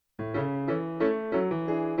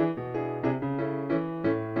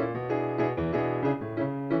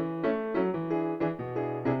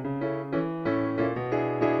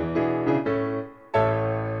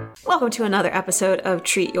Welcome to another episode of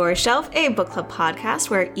Treat Your Shelf, a book club podcast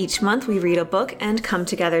where each month we read a book and come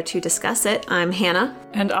together to discuss it. I'm Hannah.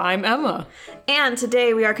 And I'm Emma. And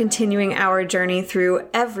today we are continuing our journey through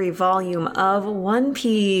every volume of One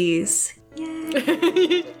Piece.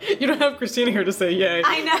 Yay! You don't have Christina here to say yay.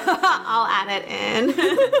 I know. I'll add it in.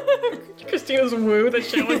 Christina's woo that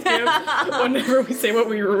she always gives whenever we say what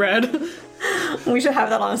we read. We should have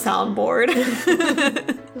that on a soundboard.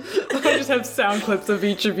 I just have sound clips of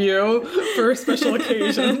each of you for special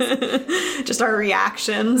occasions. Just our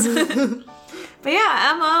reactions. But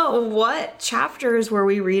yeah, Emma, what chapters were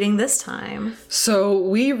we reading this time? So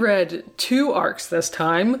we read 2 arcs this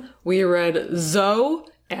time. We read Zou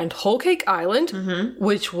and Whole Cake Island,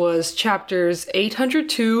 which was chapters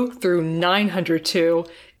 802 through 902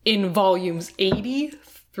 in volumes 80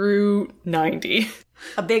 through 90.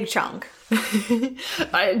 A big chunk.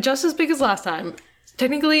 Just as big as last time.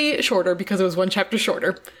 Technically shorter because it was 1 chapter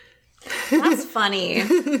shorter. That's funny.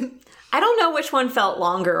 I don't know which one felt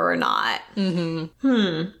longer or not. Well,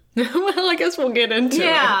 I guess we'll get into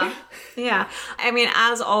it. Yeah. I mean,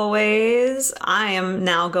 as always, I am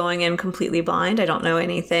now going in completely blind. I don't know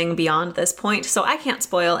anything beyond this point, so I can't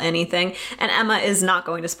spoil anything. And Emma is not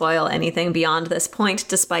going to spoil anything beyond this point,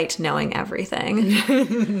 despite knowing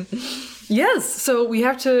everything. Yes, so we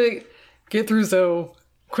have to get through Zou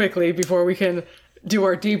quickly before we can do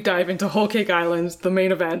our deep dive into Whole Cake Island, the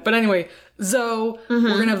main event. But anyway, Zou, we're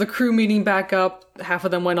going to have the crew meeting back up. Half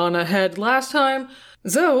of them went on ahead last time.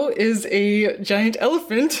 Zou is a giant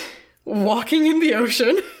elephant walking in the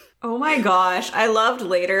ocean. Oh my gosh. I loved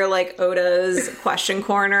later, like, Oda's question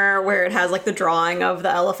corner where it has, like, the drawing of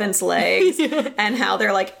the elephant's legs and how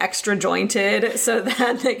they're, like, extra jointed so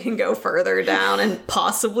that they can go further down and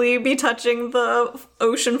possibly be touching the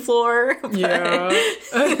ocean floor. Yeah.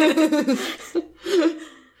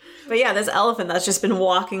 But yeah, this elephant that's just been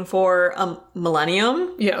walking for a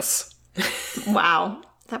millennium. Yes. Wow.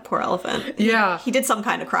 That poor elephant. Yeah. He did some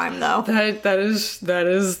kind of crime, though. That is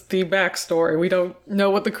the backstory. We don't know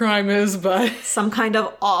what the crime is, but... Some kind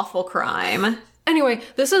of awful crime. Anyway,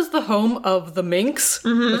 this is the home of the minks,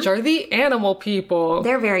 which are the animal people.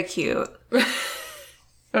 They're very cute.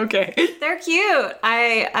 Okay. They're cute.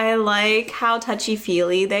 I like how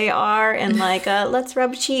touchy-feely they are and, like, let's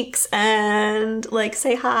rub cheeks and, like,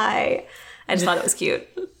 say hi. I just thought it was cute.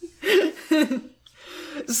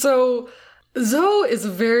 So... Zou is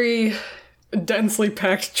a very densely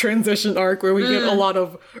packed transition arc where we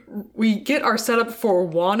get our setup for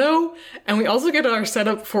Wano, and we also get our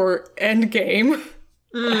setup for Endgame,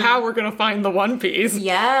 how we're gonna find the One Piece.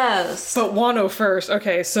 Yes. But Wano first.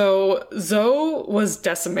 Okay, so Zou was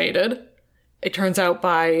decimated, it turns out,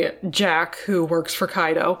 by Jack, who works for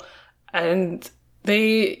Kaido, and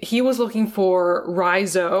he was looking for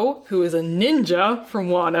Raizo, who is a ninja from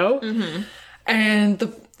Wano,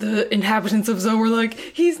 and the inhabitants of Zou were like,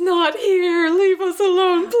 he's not here, leave us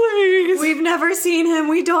alone, please. We've never seen him,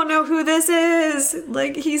 we don't know who this is.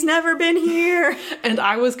 Like, he's never been here. And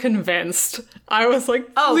I was convinced. I was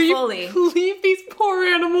like, fully. Leave these poor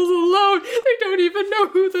animals alone. They don't even know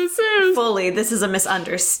who this is. Fully. This is a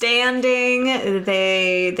misunderstanding.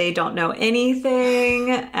 They don't know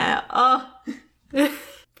anything. But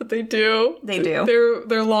they do. They do.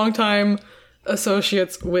 They're longtime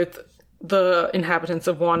associates with the inhabitants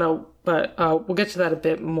of Wano, but we'll get to that a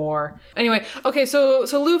bit more. Anyway, okay, so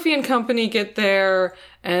Luffy and company get there,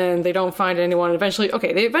 and they don't find anyone. Eventually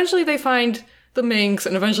they find the minks,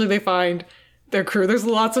 and eventually they find their crew. There's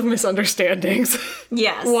lots of misunderstandings.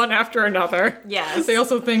 Yes. One after another. Yes. They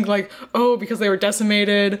also think, like, because they were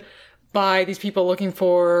decimated by these people looking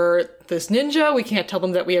for this ninja, we can't tell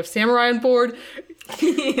them that we have samurai on board.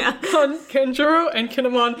 Yeah. Kenjuro and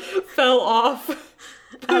Kinemon fell off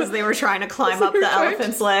as they were trying to climb up the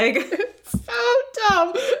elephant's leg. It's so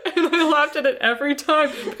dumb. And I laughed at it every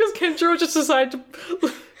time because Kenjuro just decided to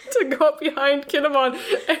go up behind Kinemon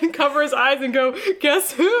and cover his eyes and go,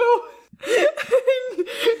 guess who? And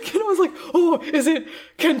Kinemon's like, oh, is it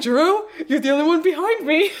Kenjuro? You're the only one behind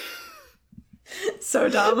me. So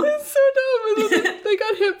dumb. It's so dumb. And then they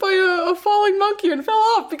got hit by a falling monkey and fell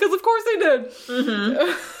off because of course they did.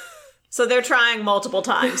 So they're trying multiple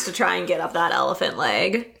times to try and get up that elephant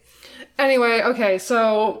leg. Anyway, okay,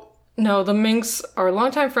 so no, the minks are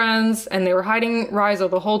longtime friends and they were hiding Raizo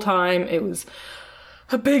the whole time. It was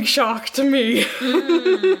a big shock to me.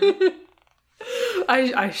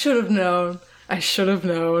 I should have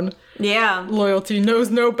known. Yeah. Loyalty knows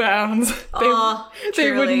no bounds.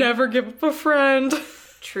 They would never give up a friend.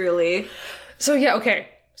 Truly. So yeah, okay.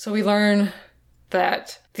 So we learn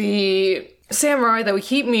that the samurai that we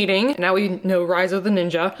keep meeting, now we know Rise of the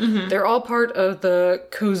Ninja, they're all part of the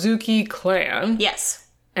Kozuki clan. Yes.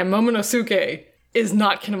 And Momonosuke is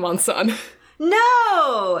not Kinemon's son.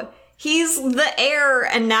 No! He's the heir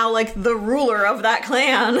and now, like, the ruler of that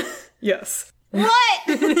clan. Yes.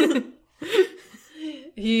 What?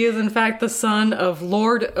 He is, in fact, the son of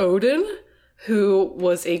Lord Odin, who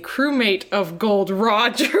was a crewmate of Gold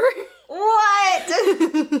Roger. What?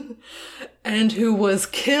 And who was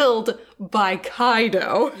killed by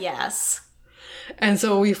Kaido. Yes. And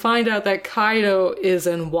so we find out that Kaido is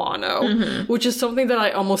in Wano, which is something that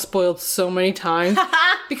I almost spoiled so many times.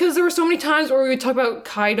 Because there were so many times where we would talk about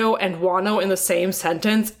Kaido and Wano in the same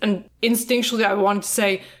sentence, and instinctually I wanted to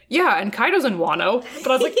say, yeah, and Kaido's in Wano.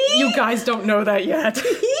 But I was like, you guys don't know that yet.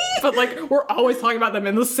 But, like, we're always talking about them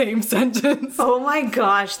in the same sentence. Oh my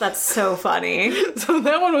gosh, that's so funny. So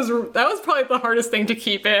that was probably the hardest thing to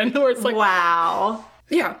keep in, where it's like, Wow.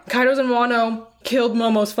 yeah, Kaido's in Wano, killed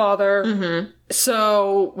Momo's father.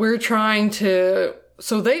 So we're trying to...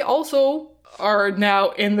 So they also are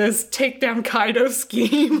now in this takedown Kaido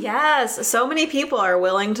scheme. Yes, so many people are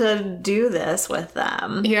willing to do this with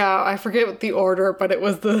them. Yeah, I forget what the order, but it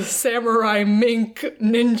was the Samurai Mink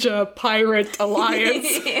Ninja Pirate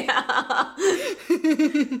Alliance. Yeah.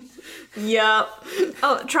 Yep.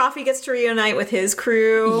 Oh, Trophy gets to reunite with his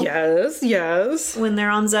crew. Yes, yes. When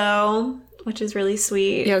they're on Zoe, which is really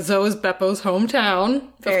sweet. Yeah, Zoe is Beppo's hometown,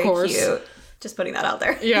 Very of course. cute. Just putting that out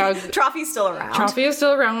there. Yeah. Trophy's still around. Trophy is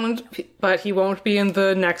still around, but he won't be in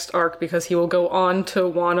the next arc because he will go on to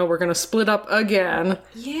Wano. We're gonna split up again.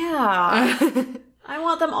 Yeah. I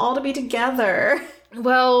want them all to be together.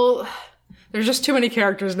 Well, there's just too many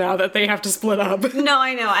characters now that they have to split up. No,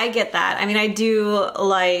 I know. I get that. I mean, I do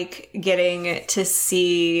like getting to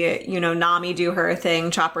see, Nami do her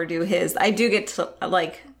thing, Chopper do his. I do get to,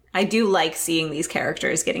 I do like seeing these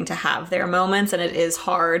characters getting to have their moments, and it is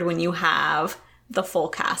hard when you have the full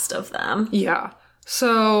cast of them. Yeah.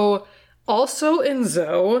 So, also in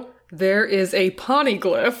Zoe, there is a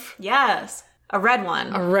poneglyph. Yes. A red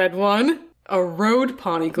one. A red one. A road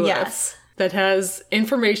poneglyph. Yes. That has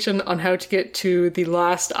information on how to get to the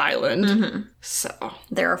last island. So.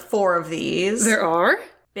 There are 4 of these. There are.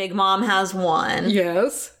 Big Mom has 1.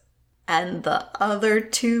 Yes. And the other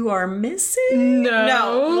 2 are missing?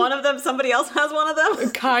 No, one of them, somebody else has one of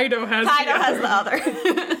them? Kaido has the other.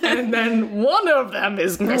 And then one of them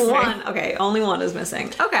is missing. One. Okay, only one is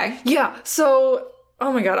missing. Okay. Yeah, so,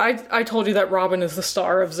 oh my god, I told you that Robin is the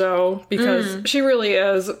star of Zoe, because she really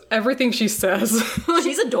is. Everything she says.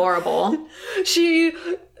 She's adorable.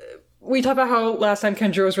 We talked about how last time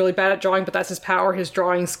Kenjiro was really bad at drawing, but that's his power. His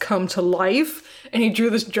drawings come to life. And he drew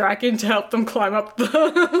this dragon to help them climb up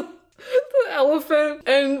the elephant,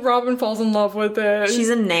 and Robin falls in love with it. She's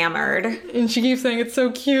enamored. And she keeps saying it's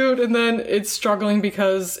so cute, and then it's struggling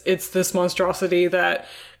because it's this monstrosity that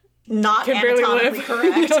not can barely anatomically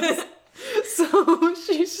live. correct. Yes. So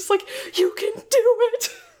she's just like, you can do it.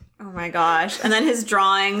 Oh my gosh. And then his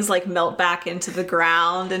drawings melt back into the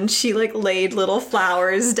ground, and she laid little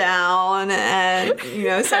flowers down and,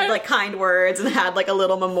 said kind words and had a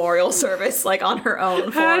little memorial service on her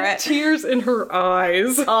own for Had it. tears in her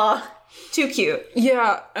eyes. Too cute.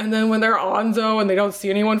 Yeah, and then when they're on Zoe and they don't see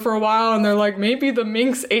anyone for a while, and they're like, maybe the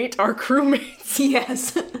minks ate our crewmates.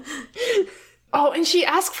 Yes. Oh, and she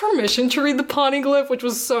asked permission to read the poneglyph, which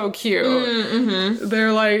was so cute.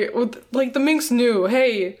 They're like the minks knew,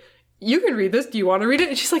 hey, you can read this. Do you want to read it?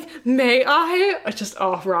 And she's like, may I?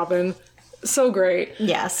 Robin. So great.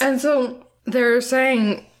 Yes. And so they're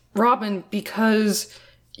saying, Robin, because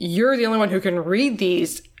you're the only one who can read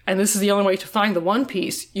these, and this is the only way to find the One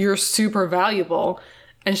Piece, you're super valuable.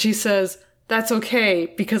 And she says, that's okay,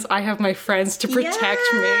 because I have my friends to protect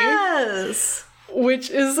me. Yes. Which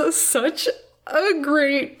is such a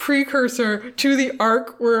great precursor to the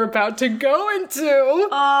arc we're about to go into.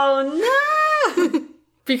 Oh, no.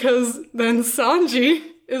 Because then Sanji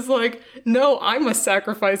is like, no, I must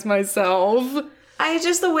sacrifice myself.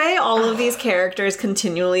 The way all of these characters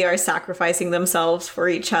continually are sacrificing themselves for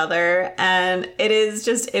each other. And it is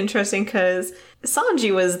just interesting because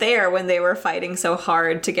Sanji was there when they were fighting so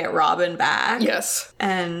hard to get Robin back. Yes.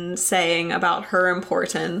 And saying about her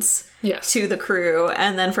importance Yes. to the crew.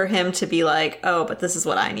 And then for him to be like, oh, but this is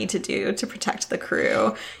what I need to do to protect the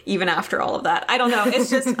crew, even after all of that. I don't know.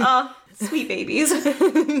 It's just, sweet babies.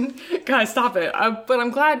 Guys, stop it. But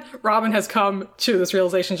I'm glad Robin has come to this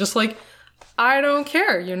realization. Just like, I don't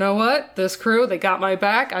care. You know what? This crew, they got my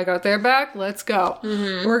back. I got their back. Let's go.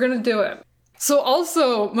 We're gonna do it. So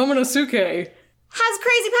also, Momonosuke has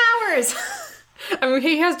crazy powers. I mean,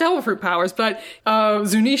 he has devil fruit powers, but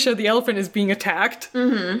Zunisha, the elephant, is being attacked.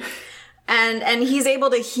 And he's able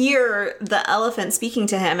to hear the elephant speaking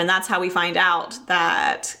to him, and that's how we find out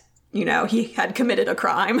that, you know, he had committed a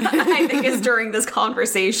crime, I think is during this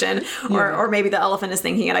conversation. Or maybe the elephant is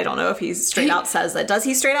thinking it. I don't know if he straight out says that. Does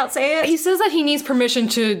he straight out say it? He says that he needs permission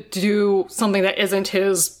to do something that isn't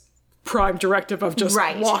his prime directive of just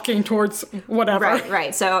walking towards whatever.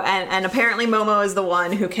 Right. So, and apparently Momo is the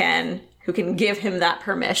one who can give him that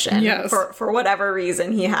permission. Yes. For whatever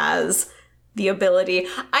reason he has the ability.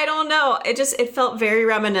 I don't know. It felt very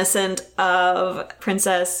reminiscent of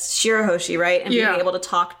Princess Shirahoshi, right? And being able to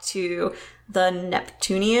talk to the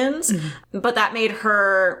Neptunians. Mm-hmm. But that made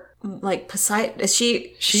her like Poseidon.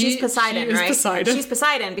 She's Poseidon, she is right? Poseidon. She's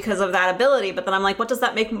Poseidon because of that ability. But then I'm like, what does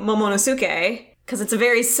that make Momonosuke? Because it's a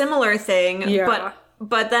very similar thing. Yeah.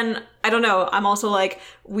 But then, I don't know, I'm also like,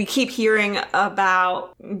 we keep hearing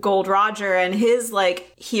about Gold Roger and his,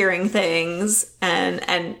 like, hearing things,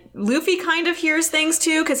 and Luffy kind of hears things,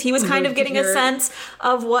 too, because he was kind of getting a sense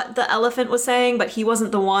of what the elephant was saying, but he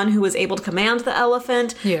wasn't the one who was able to command the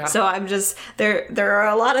elephant. Yeah. So I'm just, there are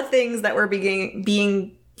a lot of things that we're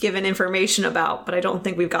being given information about, but I don't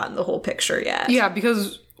think we've gotten the whole picture yet. Yeah,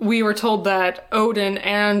 because we were told that Odin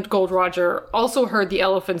and Gold Roger also heard the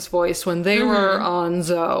elephant's voice when they were on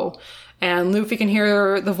Zou. And Luffy can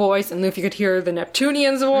hear the voice, and Luffy could hear the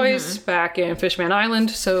Neptunians' voice back in Fishman Island.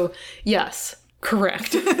 So, yes,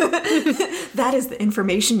 correct. That is the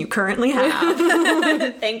information you currently have.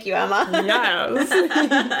 Thank you, Emma. Yes.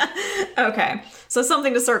 Okay. So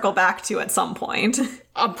something to circle back to at some point.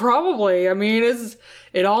 Probably. I mean,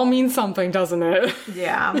 it all means something, doesn't it?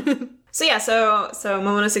 Yeah. So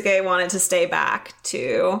Momonosuke wanted to stay back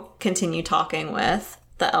to continue talking with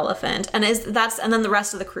the elephant, and then the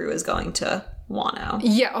rest of the crew is going to Wano.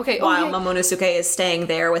 Yeah, okay. While Momonosuke is staying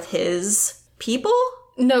there with his people?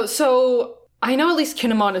 No, so I know at least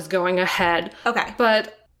Kinemon is going ahead. Okay.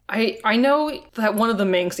 But I know that one of the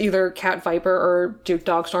minks, either Cat Viper or Duke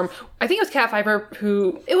Dogstorm, I think it was Cat Viper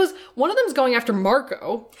one of them's going after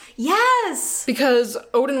Marco. Yes! Because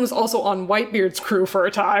Odin was also on Whitebeard's crew for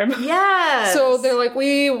a time. Yes! So they're like,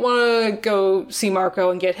 we want to go see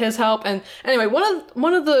Marco and get his help. And anyway,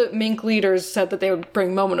 one of the mink leaders said that they would bring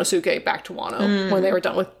Momonosuke back to Wano when they were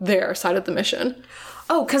done with their side of the mission.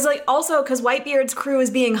 Oh, because Whitebeard's crew is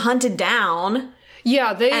being hunted down.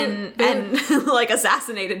 Yeah, they like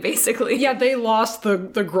assassinated, basically. Yeah, they lost the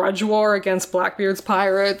grudge war against Blackbeard's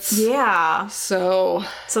pirates. Yeah. So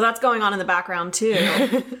that's going on in the background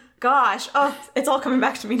too. Gosh, it's all coming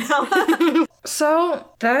back to me now. So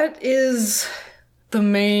that is the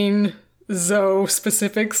main Zou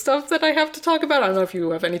specific stuff that I have to talk about. I don't know if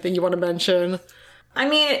you have anything you want to mention. I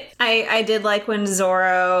mean, I did like when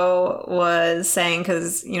Zoro was saying,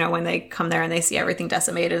 because, you know, when they come there and they see everything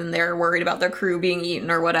decimated and they're worried about their crew being eaten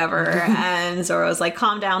or whatever, and Zoro's like,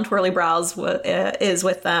 calm down, Twirly Brows is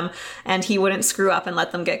with them, and he wouldn't screw up and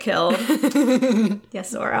let them get killed.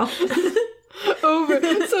 Yes, Zoro.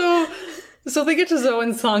 So they get to Zou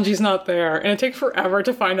and Sanji's not there, and it takes forever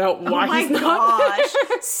to find out why he's not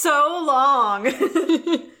there. So long.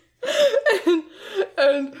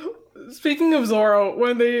 and speaking of Zoro,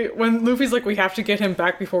 when Luffy's like, we have to get him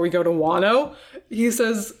back before we go to Wano, he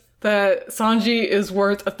says that Sanji is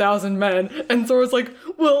worth 1,000 men, and Zoro's like,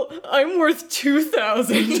 well, I'm worth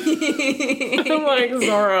 2,000. I'm like,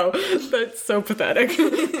 Zoro, that's so pathetic.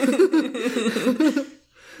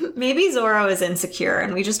 Maybe Zoro is insecure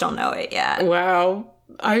and we just don't know it yet. Wow.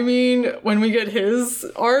 I mean, when we get his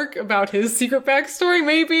arc about his secret backstory,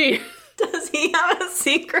 maybe. Does he have a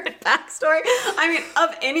secret backstory? I mean,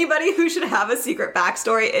 of anybody who should have a secret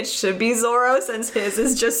backstory, it should be Zoro, since his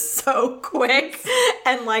is just so quick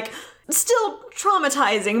and, like, still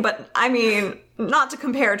traumatizing. But, I mean, not to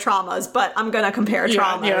compare traumas, but I'm gonna compare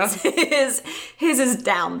traumas. Yeah. His is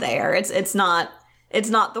down there. It's not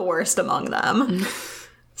the worst among them.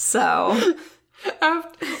 So...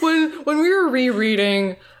 when we were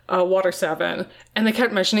rereading Water 7, and they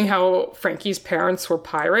kept mentioning how Frankie's parents were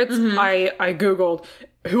pirates, I googled,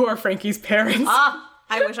 who are Frankie's parents?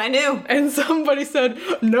 I wish I knew. And somebody said,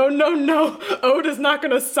 no, Oda's not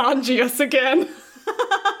gonna Sanji us again.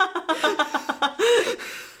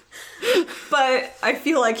 But I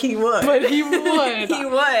feel like he would. But he would. He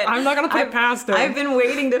would. I'm not gonna put it past him. I've been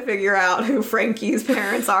waiting to figure out who Frankie's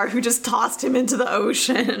parents are, who just tossed him into the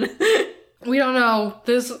ocean. We don't know.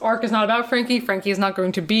 This arc is not about Frankie. Frankie is not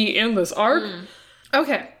going to be in this arc.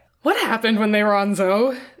 Okay. What happened when they were on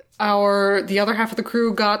Zou? The other half of the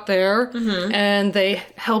crew got there, and they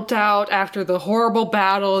helped out after the horrible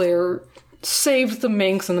battle. They saved the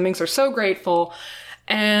minks, and the minks are so grateful.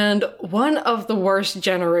 And one of the worst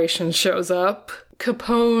generations shows up.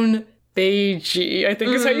 Capone Beiji, I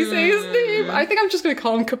think is how you say his name. I think I'm just going to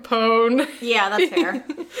call him Capone. Yeah, that's fair.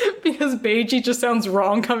 Because Beiji just sounds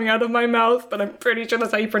wrong coming out of my mouth, but I'm pretty sure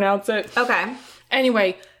that's how you pronounce it. Okay.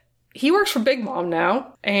 Anyway, he works for Big Mom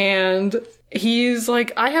now, and he's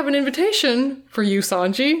like, I have an invitation for you,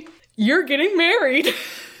 Sanji. You're getting married.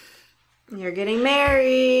 You're getting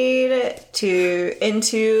married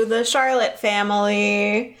into the Charlotte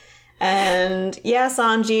family. And yeah,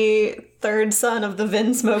 Sanji, third son of the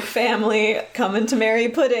Vinsmoke family, coming to marry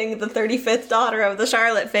Pudding, the 35th daughter of the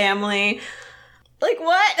Charlotte family. Like,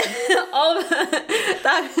 what? All of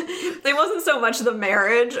that. It wasn't so much the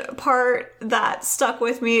marriage part that stuck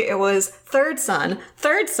with me. It was third son.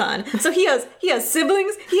 So he has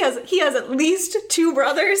siblings. He has at least 2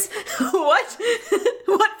 brothers. What?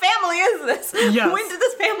 What family is this? Yes. When did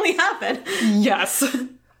this family happen? Yes.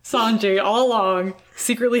 Sanji, all along,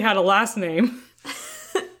 secretly had a last name.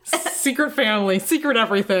 Secret family, secret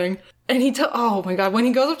everything. And oh my god, when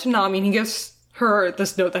he goes up to Nami and he gives her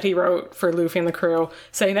this note that he wrote for Luffy and the crew,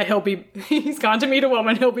 saying that he's gone to meet a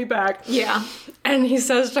woman, he'll be back. Yeah. And he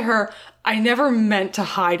says to her, I never meant to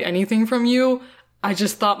hide anything from you. I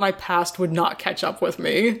just thought my past would not catch up with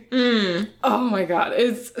me. Oh my god.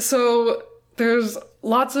 There's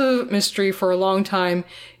lots of mystery for a long time.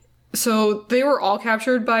 So they were all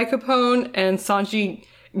captured by Capone, and Sanji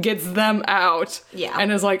gets them out. Yeah.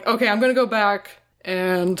 And is like, okay, I'm gonna go back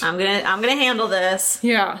and I'm gonna handle this.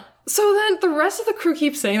 yeah. So then the rest of the crew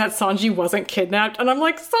keeps saying that Sanji wasn't kidnapped, and I'm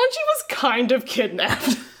like, Sanji was kind of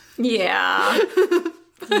kidnapped. Yeah.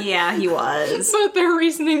 Yeah, he was. But their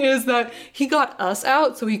reasoning is that he got us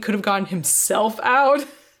out, so he could have gotten himself out.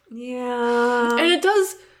 Yeah. And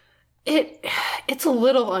it's a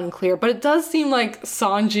little unclear, but it does seem like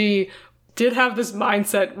Sanji did have this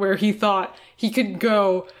mindset where he thought he could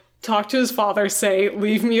go talk to his father, say,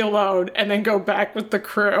 leave me alone, and then go back with the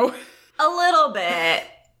crew. A little bit.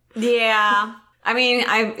 Yeah. I mean,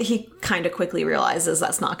 he kind of quickly realizes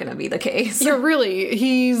that's not going to be the case. Yeah, really.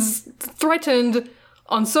 He's threatened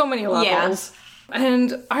on so many levels. Yeah.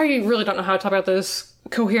 And I really don't know how to talk about this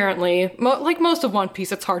coherently. Like most of One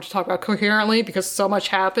Piece, it's hard to talk about coherently because so much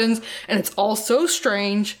happens, and it's all so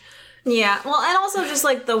strange. Yeah, well, and also just,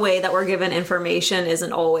 like, the way that we're given information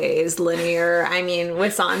isn't always linear. I mean,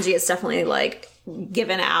 with Sanji, it's definitely, like,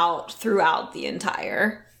 given out throughout the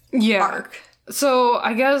entire arc. So,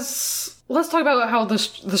 I guess, let's talk about how the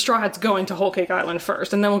Straw Hats go into Whole Cake Island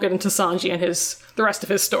first, and then we'll get into Sanji and the rest of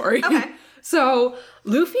his story. Okay. So,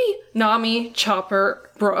 Luffy, Nami, Chopper,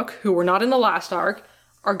 Brook, who were not in the last arc,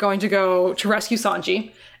 are going to go to rescue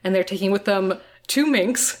Sanji, and they're taking with them 2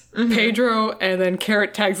 minks, Pedro, and then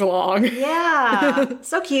Carrot tags along. Yeah,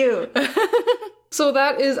 so cute. So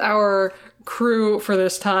that is our crew for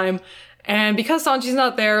this time. And because Sanji's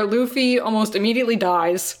not there, Luffy almost immediately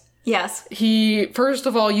dies. Yes. He, first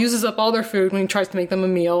of all, uses up all their food when he tries to make them a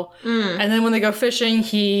meal. And then when they go fishing,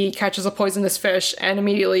 he catches a poisonous fish and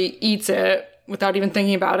immediately eats it without even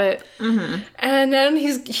thinking about it. And then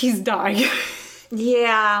he's dying.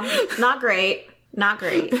 Yeah, not great. Not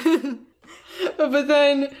great. But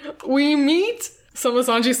then we meet some of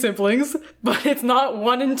Sanji's siblings, but it's not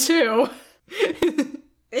 1 and 2.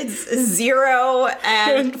 It's 0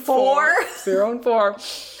 and 4. 0 and 4.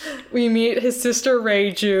 We meet his sister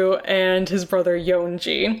Reiju and his brother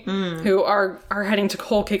Yonji, who are heading to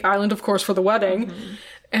Whole Cake Island, of course, for the wedding.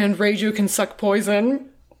 And Reiju can suck poison.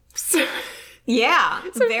 Yeah,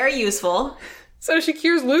 very useful. So she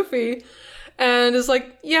cures Luffy and is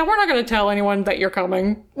like, yeah, we're not going to tell anyone that you're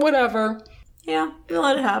coming. Whatever. Yeah, we'll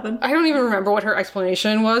let it happen. I don't even remember what her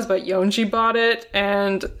explanation was, but Yonji bought it,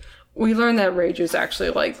 and we learned that Reiju's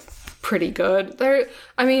actually, like, pretty good. There's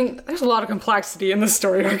a lot of complexity in this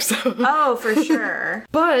story arc, so... Oh, for sure.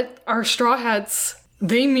 But our Straw Hats,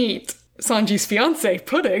 they meet Sanji's fiancée,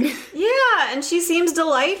 Pudding. Yeah, and she seems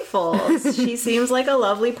delightful. She seems like a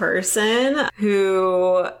lovely person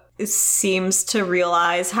who seems to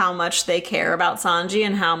realize how much they care about Sanji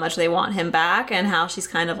and how much they want him back, and how she's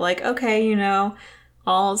kind of like, okay,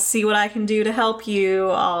 I'll see what I can do to help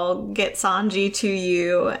you. I'll get Sanji to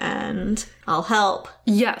you, and I'll help.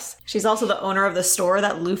 Yes. She's also the owner of the store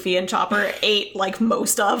that Luffy and Chopper ate, like,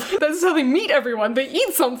 most of. That's how they meet everyone. They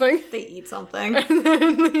eat something. They eat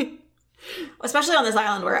something. Especially on this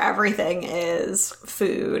island where everything is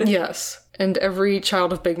food. Yes. And every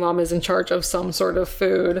child of Big Mom is in charge of some sort of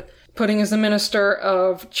food. Pudding is the minister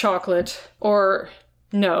of chocolate. Or,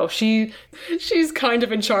 no, she's kind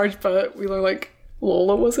of in charge, but we learn, like,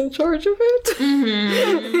 Lola was in charge of it.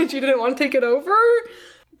 And she didn't want to take it over.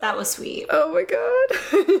 That was sweet. Oh my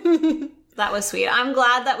god. That was sweet. I'm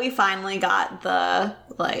glad that we finally got the,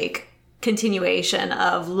 like, continuation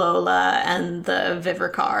of Lola and the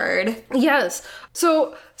Vivricard. Yes.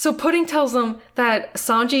 So Pudding tells them that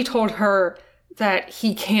Sanji told her that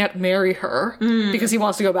he can't marry her because he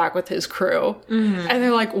wants to go back with his crew. And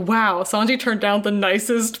they're like, wow, Sanji turned down the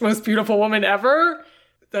nicest, most beautiful woman ever?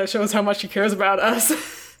 That shows how much he cares about us.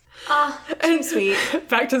 Too sweet.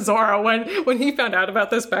 Back to Zoro, when he found out about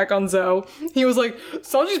this back on Zoe, he was like,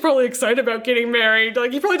 Sanji's probably excited about getting married.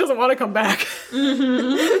 Like, he probably doesn't want to come back.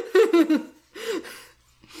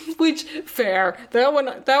 Which, fair. That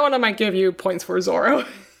one I might give you points for Zoro.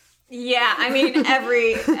 Yeah, I mean,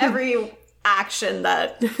 every action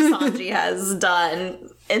that Sanji has done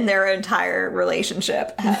in their entire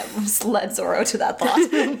relationship has led Zoro to that thought.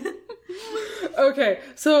 Okay,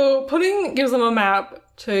 so Pudding gives them a map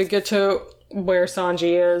to get to where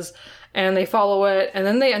Sanji is, and they follow it, and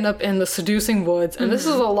then they end up in the Seducing Woods, and this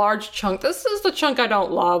is a large chunk. This is the chunk I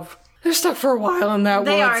don't love. They're stuck for a while in that woods.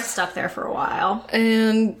 They are stuck there for a while.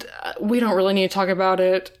 And we don't really need to talk about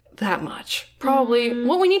it that much. Probably.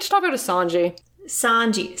 What we need to talk about is Sanji.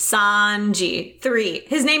 Sanji. 3.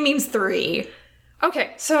 His name means 3.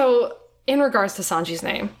 Okay, so in regards to Sanji's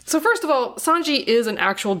name. So first of all, Sanji is an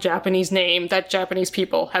actual Japanese name that Japanese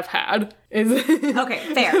people have had. Okay,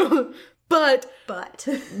 fair. But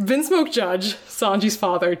Vinsmoke Judge, Sanji's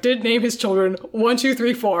father, did name his children 1, 2,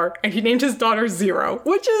 3, 4, and he named his daughter 0,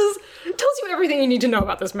 which tells you everything you need to know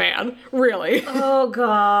about this man, really. Oh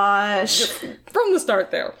gosh. From the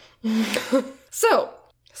start there. So,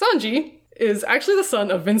 Sanji is actually the son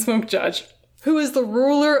of Vinsmoke Judge, who is the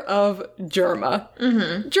ruler of Germa.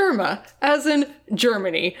 Germa, as in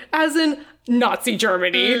Germany, as in Nazi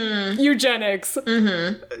Germany, eugenics,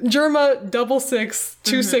 Germa 666,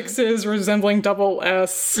 2 sixes resembling double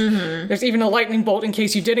S. There's even a lightning bolt in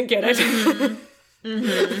case you didn't get it.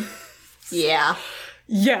 Yeah.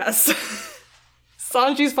 Yes.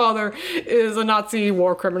 Sanji's father is a Nazi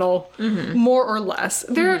war criminal, more or less.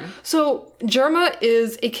 So Germa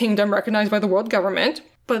is a kingdom recognized by the world government,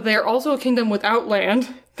 but they're also a kingdom without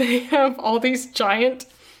land. They have all these giant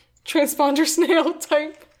transponder snail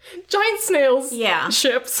type giant snails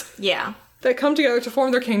ships that come together to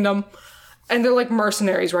form their kingdom, and they're like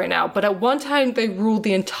mercenaries right now, but at one time they ruled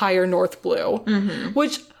the entire North Blue,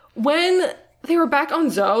 which when they were back on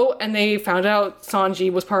Zoe and they found out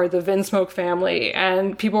Sanji was part of the Vinsmoke family,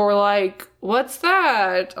 and people were like, what's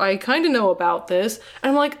that? I kind of know about this. And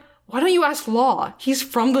I'm like, why don't you ask Law? He's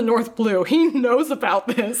from the North Blue. He knows about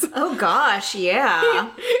this. Oh gosh, yeah.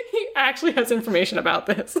 He actually has information about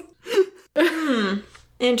this.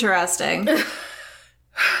 Interesting.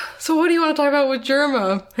 So what do you want to talk about with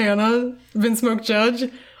Germa, Hannah? Vinsmoke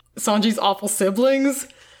Judge? Sanji's awful siblings?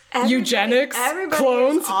 Eugenics?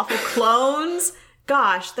 Clones? Awful clones?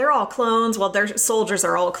 Gosh, they're all clones. Well, their soldiers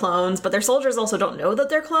are all clones, but their soldiers also don't know that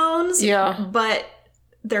they're clones. Yeah. But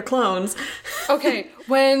they're clones. Okay,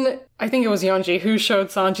 when I think it was Yonji who showed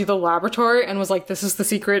Sanji the laboratory and was like, this is the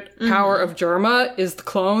secret power of Germa, is the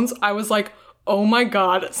clones, I was like, oh my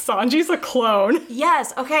god, Sanji's a clone.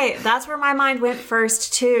 Yes, okay, that's where my mind went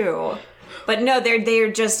first too. But no,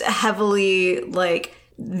 they're just heavily, like,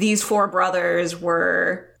 these 4 brothers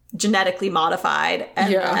were genetically modified,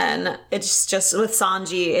 and then it's just with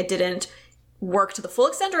Sanji, it didn't work to the full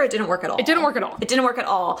extent, or it didn't work at all? It didn't work at all. It didn't work at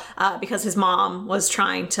all, because his mom was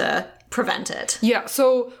trying to prevent it. Yeah,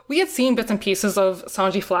 so we had seen bits and pieces of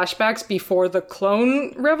Sanji flashbacks before the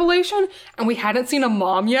clone revelation, and we hadn't seen a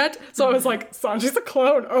mom yet, so I was like, Sanji's a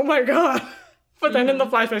clone, oh my god. But then in the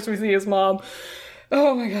flashbacks we see his mom.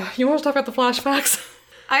 Oh my god, you want to talk about the flashbacks?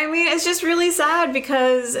 I mean, it's just really sad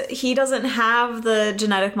because he doesn't have the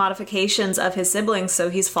genetic modifications of his siblings, so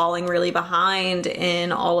he's falling really behind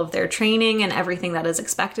in all of their training and everything that is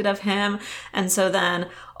expected of him. And so then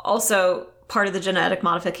also part of the genetic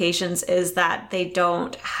modifications is that they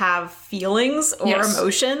don't have feelings or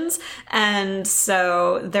emotions. And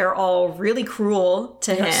so they're all really cruel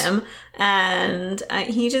to him. And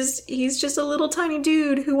he's just a little tiny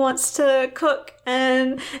dude who wants to cook,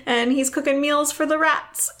 and he's cooking meals for the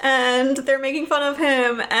rats, and they're making fun of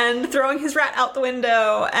him and throwing his rat out the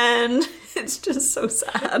window, and it's just so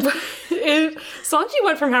sad. Sanji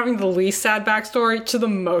went from having the least sad backstory to the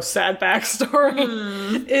most sad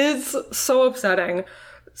backstory. It's so upsetting.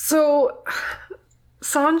 So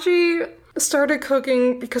Sanji started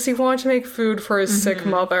cooking because he wanted to make food for his sick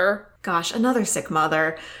mother. Gosh, another sick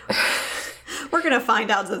mother. We're gonna find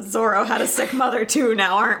out that Zoro had a sick mother too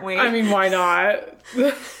now, aren't we? I mean, why not?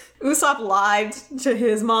 Usopp lied to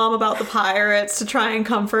his mom about the pirates to try and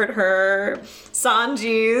comfort her.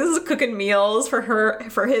 Sanji's cooking meals for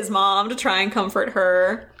his mom to try and comfort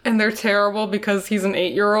her. and they're terrible because he's an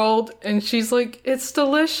 8-year-old, and she's like, it's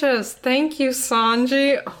delicious. Thank you,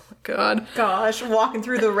 Sanji. Oh my god. Gosh, walking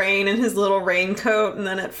through the rain in his little raincoat, and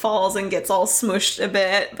then it falls and gets all smushed a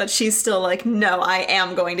bit, but she's still like, no, I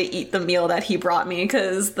am going to eat the meal that he brought me,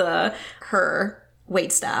 because her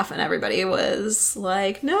waitstaff and everybody was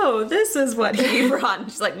like, no, this is what he brought. And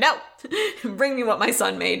she's like, no, bring me what my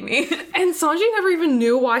son made me. And Sanji never even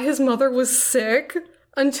knew why his mother was sick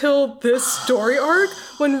until this story arc,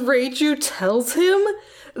 when Reiju tells him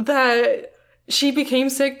that she became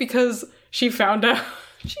sick because she found out.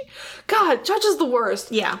 God, Judge is the worst.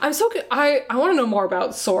 Yeah. I want to know more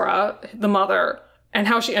about Sora, the mother, and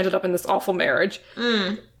how she ended up in this awful marriage.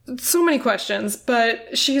 So many questions,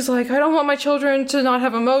 but she's like, I don't want my children to not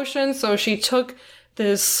have emotions, so she took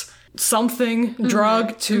this something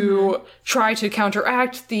drug to try to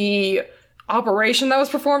counteract the operation that was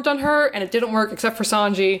performed on her, and it didn't work except for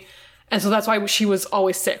Sanji, and so that's why she was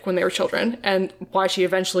always sick when they were children, and why she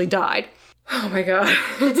eventually died. Oh my god.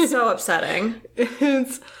 It's so upsetting.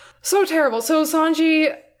 It's so terrible. So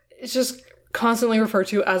Sanji is just constantly referred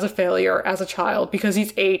to as a failure as a child because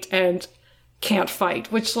he's 8 and can't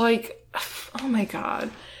fight, which, like, oh my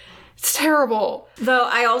god. It's terrible. Though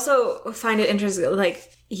I also find it interesting,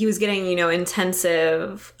 like, he was getting,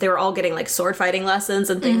 intensive, they were all getting, like, sword fighting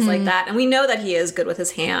lessons and things like that. And we know that he is good with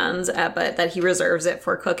his hands, but that he reserves it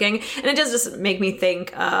for cooking. And it does just make me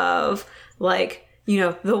think of, like,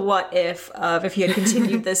 the what if of if he had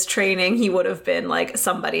continued this training, he would have been, like,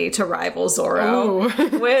 somebody to rival Zoro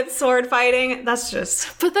with sword fighting. That's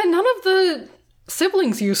just... But then none of the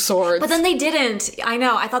siblings use swords. But then they didn't. I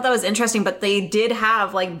know. I thought that was interesting, but they did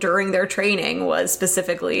have, like, during their training was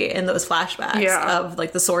specifically in those flashbacks of,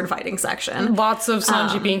 like, the sword fighting section. Lots of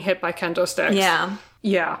Sanji being hit by kendo sticks. Yeah.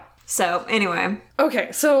 Yeah. So, anyway.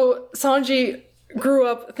 Okay, so Sanji grew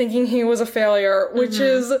up thinking he was a failure, which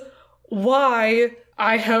is why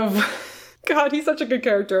I have... God, he's such a good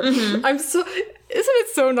character. Isn't it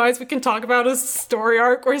so nice we can talk about a story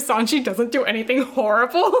arc where Sanji doesn't do anything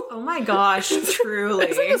horrible? Oh my gosh, truly.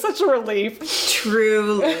 It's such a relief.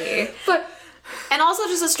 Truly. And also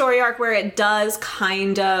just a story arc where it does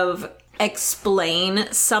kind of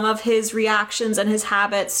explain some of his reactions and his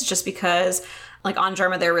habits, just because, like, on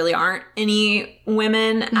Germa there really aren't any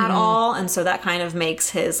women at all, and so that kind of makes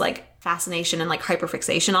his, like, fascination and, like,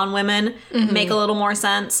 hyperfixation on women make a little more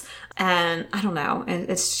sense. And I don't know,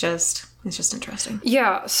 it's just interesting.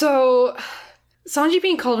 Yeah, so Sanji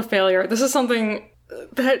being called a failure, this is something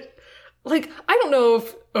that, like, I don't know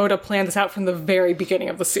if Oda planned this out from the very beginning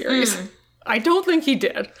of the series. I don't think he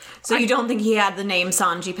did. So you don't think he had the name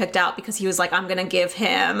Sanji picked out because he was like, I'm gonna give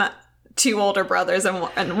him 2 older brothers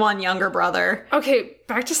and 1 younger brother? Okay,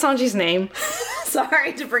 back to Sanji's name.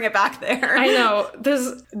 Sorry to bring it back there. I know.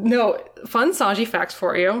 There's no fun Sanji facts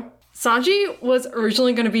for you. Sanji was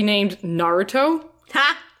originally going to be named Naruto.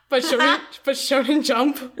 Ha! But Shonen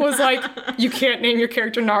Jump was like, you can't name your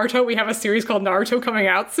character Naruto. We have a series called Naruto coming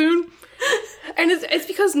out soon. And it's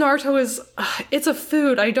because Naruto is... it's a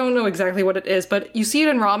food. I don't know exactly what it is, but you see it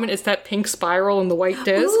in ramen. It's that pink spiral and the white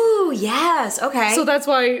disc. Ooh, yes. Okay. So that's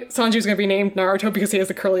why Sanji's going to be named Naruto, because he has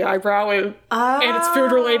the curly eyebrow. And it's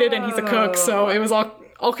food related, and he's a cook. So it was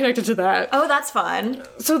all connected to that. Oh, that's fun.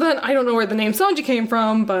 So then I don't know where the name Sanji came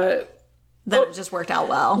from, but... Then it just worked out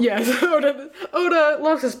well. Yes, Oda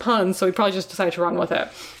loves his puns, so he probably just decided to run with it.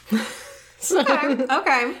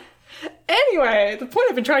 Okay. Anyway, the point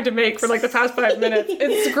I've been trying to make for, like, the past 5 minutes,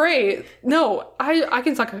 it's great. No, I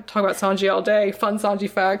can talk about Sanji all day. Fun Sanji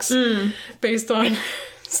facts based on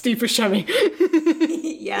Steve Buscemi.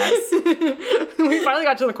 Yes. We finally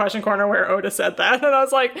got to the question corner where Oda said that, and I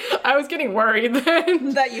was like, I was getting worried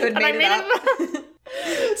then. That you had made it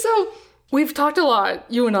up. So... We've talked a lot,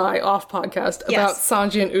 you and I, off podcast, about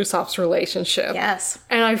Sanji and Usopp's relationship. Yes.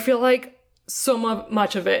 And I feel like so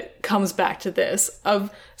much of it comes back to this, of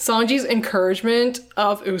Sanji's encouragement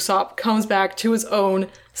of Usopp comes back to his own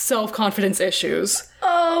self-confidence issues.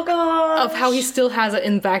 Oh, God. Of how he still has it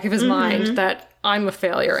in the back of his mind that I'm a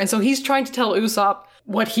failure. And so he's trying to tell Usopp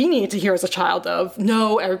what he needed to hear as a child of,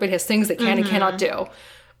 no, everybody has things they can and cannot do.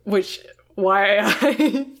 Which, why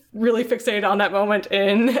I... really fixated on that moment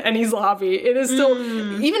in Eni's lobby. It is still,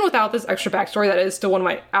 even without this extra backstory, that is still one of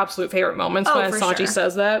my absolute favorite moments when Sanji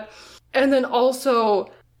says that. And then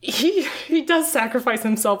also, he does sacrifice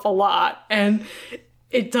himself a lot, and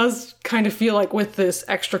it does kind of feel like with this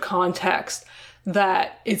extra context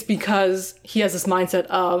that it's because he has this mindset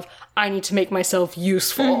of, I need to make myself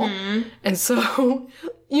useful. And so,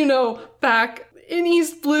 back in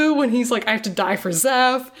East Blue when he's like, I have to die for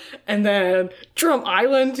Zeph. And then Drum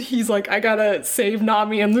Island, he's like, I gotta save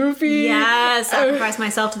Nami and Luffy. Yes, sacrifice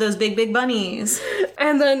myself to those big bunnies.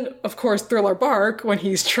 And then, of course, Thriller Bark when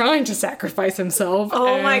he's trying to sacrifice himself.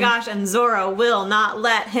 Oh my gosh, and Zoro will not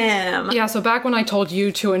let him. Yeah, so back when I told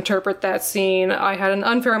you to interpret that scene, I had an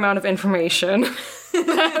unfair amount of information.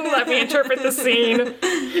 Let me interpret the scene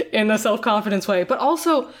in a self-confidence way. But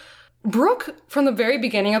also, Brook, from the very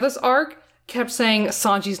beginning of this arc, kept saying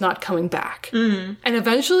Sanji's not coming back. And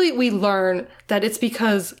eventually we learn that it's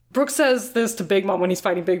because Brook says this to Big Mom when he's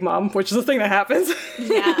fighting Big Mom, which is the thing that happens.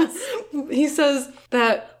 Yes. He says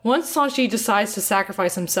that once Sanji decides to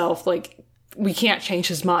sacrifice himself, like, we can't change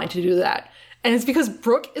his mind to do that. And it's because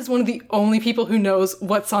Brook is one of the only people who knows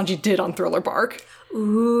what Sanji did on Thriller Bark.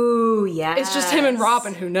 Ooh, yeah. It's just him and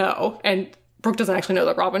Robin who know. And Brook doesn't actually know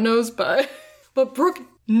that Robin knows, but Brook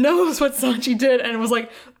knows what Sanji did and was like,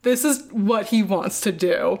 this is what he wants to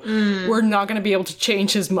do. We're not going to be able to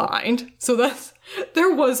change his mind. So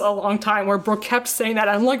there was a long time where Brook kept saying that.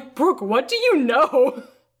 I'm like, Brook, what do you know?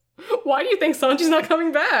 Why do you think Sanji's not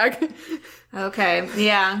coming back? Okay,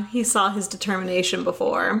 yeah, he saw his determination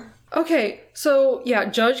before. Okay, so yeah,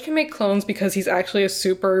 Judge can make clones because he's actually a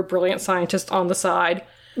super brilliant scientist on the side.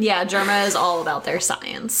 Yeah, Germa is all about their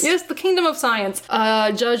science. Yes, the kingdom of science.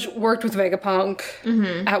 Judge worked with Vegapunk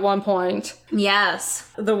at one point. Yes.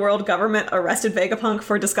 The world government arrested Vegapunk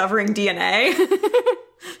for discovering DNA.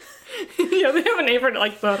 Yeah, they have a name for it,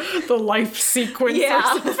 like the life sequence or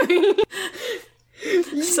something.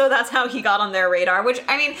 So that's how he got on their radar, which,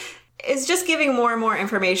 I mean, is just giving more and more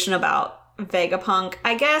information about Vegapunk.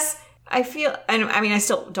 I guess I feel, and I mean, I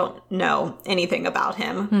still don't know anything about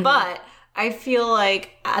him, but I feel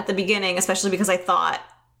like at the beginning, especially because I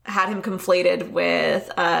had him conflated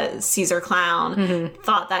with Caesar Clown,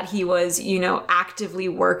 thought that he was, actively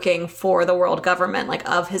working for the world government, like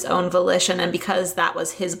of his own volition, and because that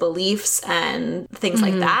was his beliefs and things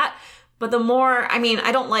like that. But the more, I mean,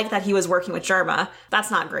 I don't like that he was working with Germa.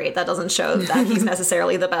 That's not great. That doesn't show that he's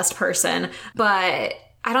necessarily the best person. But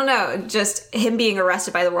I don't know, just him being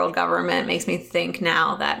arrested by the world government makes me think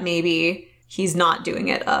now that maybe he's not doing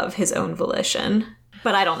it of his own volition.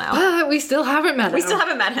 But I don't know. But we still haven't met him. We still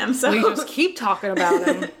haven't met him, so we just keep talking about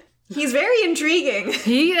him. He's very intriguing.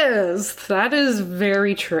 He is. That is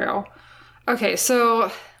very true. Okay,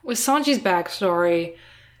 so with Sanji's backstory,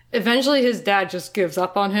 eventually his dad just gives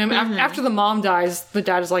up on him. After the mom dies, the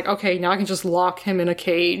dad is like, okay, now I can just lock him in a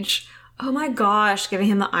cage. Oh my gosh, giving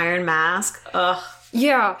him the iron mask. Ugh.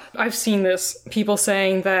 Yeah, I've seen this. People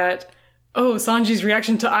saying that, oh, Sanji's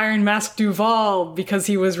reaction to Iron Mask Duval because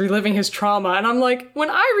he was reliving his trauma. And I'm like, when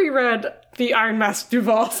I reread the Iron Mask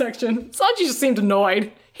Duval section, Sanji just seemed annoyed.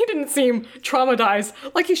 He didn't seem traumatized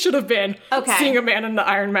like he should have been seeing a man in the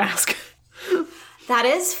Iron Mask. That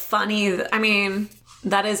is funny. I mean,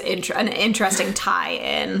 that is an interesting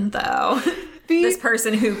tie-in, though. This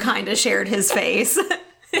person who kind of shared his face,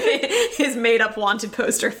 his made-up wanted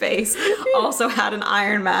poster face, also had an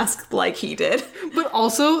iron mask like he did. But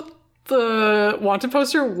also, the wanted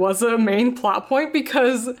poster was a main plot point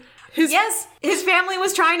because his family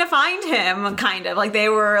was trying to find him, kind of. Like, they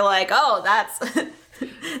were like, oh, that's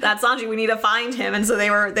Sanji, we need to find him. And so they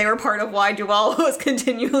were part of why Duval was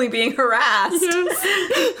continually being harassed.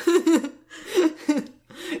 Yes.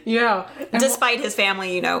 Yeah. Despite his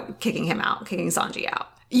family, kicking Sanji out.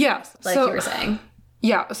 Yes. Like you were saying.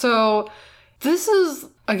 Yeah, so this is,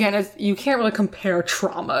 again, you can't really compare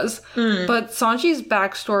traumas, but Sanji's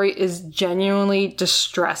backstory is genuinely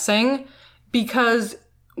distressing because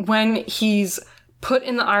when he's put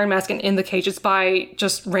in the iron mask and in the cage, it's by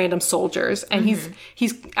just random soldiers, and he's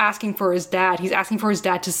asking for his dad. He's asking for his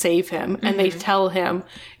dad to save him, and they tell him,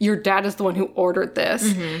 your dad is the one who ordered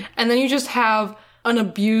this. And then you just have an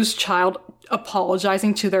abused child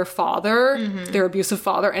apologizing to their father, their abusive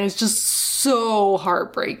father, and it's just so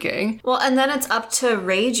heartbreaking. Well, and then it's up to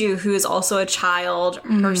Reiju, who is also a child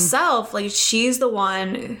herself. Like, she's the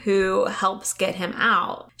one who helps get him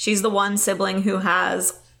out. She's the one sibling who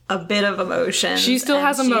has a bit of emotion. She still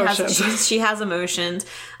has emotions. She has emotions.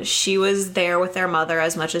 She was there with their mother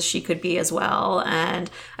as much as she could be as well.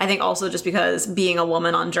 And I think also just because being a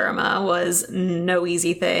woman on Germa was no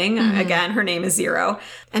easy thing. Again, her name is Zero.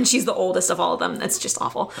 And she's the oldest of all of them. It's just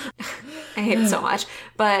awful. I hate it so much.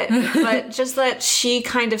 But just that she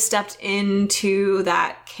kind of stepped into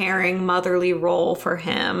that caring motherly role for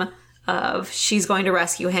him of she's going to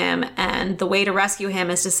rescue him, and the way to rescue him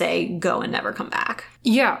is to say, go and never come back.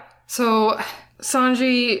 Yeah. So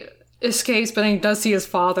Sanji escapes, but then he does see his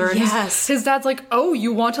father. And Yes. his dad's like, oh,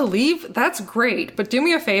 you want to leave? That's great. But do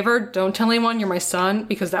me a favor, don't tell anyone you're my son,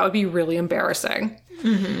 because that would be really embarrassing.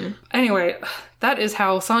 Mm-hmm. Anyway, that is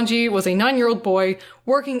how Sanji was a 9-year-old boy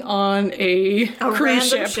working on a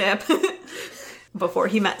cruise random ship. Before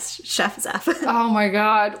he met Chef Zeph. Oh my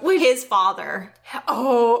god. Wait. His father.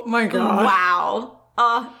 Oh my god. Wow.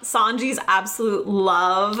 Sanji's absolute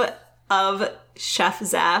love of Chef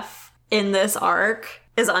Zeph in this arc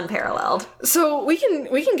is unparalleled. So we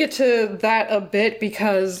can get to that a bit,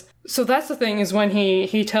 because so that's the thing, is when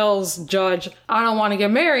he tells Judge, I don't want to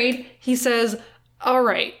get married, he says, all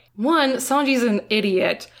right, one, Sanji's an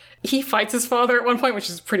idiot. He fights his father at one point, which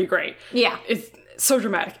is pretty great. Yeah. It's so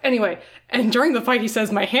dramatic. Anyway, and during the fight he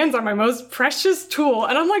says, my hands are my most precious tool.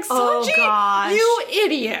 And I'm like, Oh, Sanji, gosh. you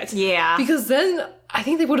idiot. Yeah. Because then I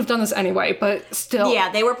think they would have done this anyway, but still.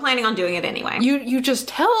 Yeah, they were planning on doing it anyway. You just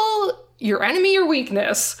tell your enemy your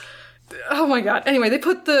weakness. Oh my god. Anyway, they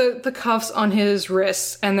put the cuffs on his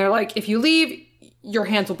wrists, and they're like, if you leave, your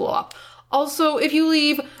hands will blow up. Also, if you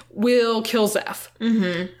leave, we'll kill Zeph.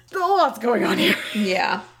 Mm-hmm. A lot's going on here.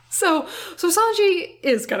 Yeah. So Sanji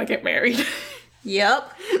is gonna get married.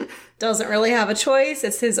 Yep. Doesn't really have a choice.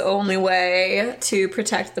 It's his only way to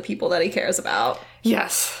protect the people that he cares about.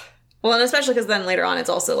 Yes. Well, and especially because then later on it's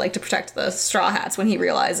also like to protect the Straw Hats when he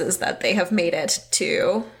realizes that they have made it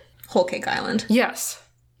to Whole Cake Island. Yes.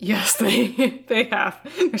 Yes, they have.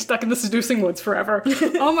 They're stuck in the seducing woods forever.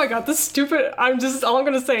 Oh my god, all I'm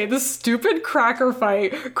gonna say, this stupid Cracker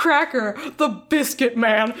fight. Cracker, the biscuit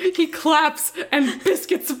man. He claps and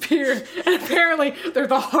biscuits appear. And apparently they're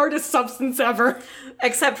the hardest substance ever.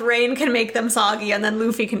 Except Rain can make them soggy and then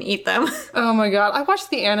Luffy can eat them. Oh my god, I watched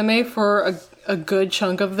the anime for a good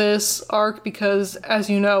chunk of this arc because, as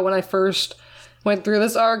you know, when I first went through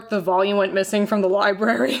this arc, the volume went missing from the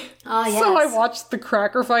library. Oh, yes. So I watched the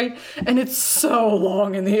Cracker fight, and it's so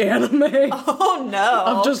long in the anime. Oh, no.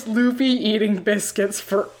 Of just Luffy eating biscuits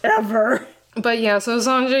forever. But yeah, so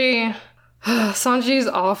Sanji's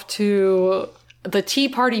off to the tea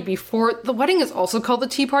party before... The wedding is also called the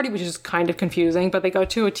tea party, which is kind of confusing, but they go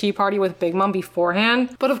to a tea party with Big Mom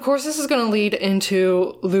beforehand. But of course, this is going to lead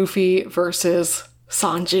into Luffy versus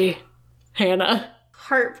Sanji. Hannah.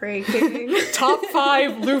 Heartbreaking. Top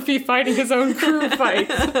 5 Luffy fighting his own crew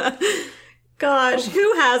fights. Gosh,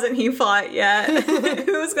 who hasn't he fought yet?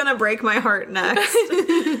 Who's gonna break my heart next?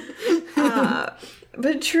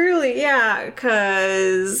 But truly, yeah,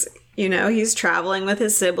 because, you know, he's traveling with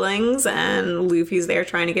his siblings and Luffy's there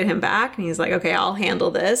trying to get him back. And he's like, okay, I'll handle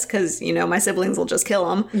this because, you know, my siblings will just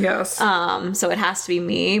kill him. Yes. So it has to be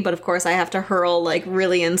me. But of course, I have to hurl like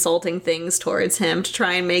really insulting things towards him to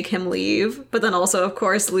try and make him leave. But then also, of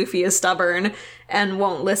course, Luffy is stubborn and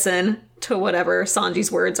won't listen to whatever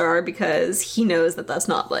Sanji's words are because he knows that that's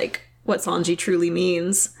not like what Sanji truly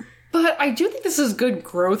means. But I do think this is good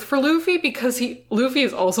growth for Luffy because Luffy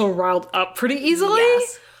is also riled up pretty easily.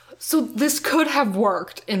 Yes. So this could have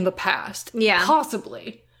worked in the past. Yeah.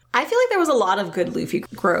 Possibly. I feel like there was a lot of good Luffy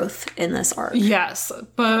growth in this arc. Yes,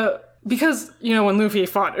 but because, you know, when Luffy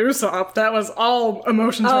fought Usopp, that was all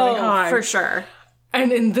emotions running high. For sure.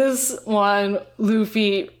 And in this one,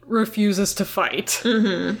 Luffy refuses to fight.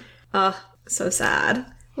 Mm-hmm. Ugh, so sad.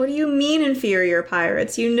 What do you mean, inferior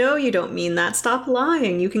pirates? You know you don't mean that. Stop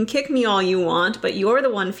lying. You can kick me all you want, but you're the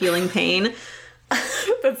one feeling pain.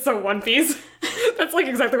 That's so One Piece. That's like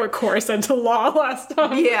exactly what Korra said to Law last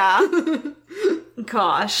time. Yeah.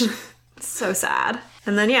 Gosh. So sad.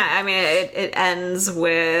 And then, yeah, I mean, it ends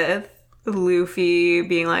with Luffy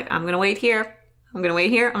being like, I'm gonna wait here. I'm gonna wait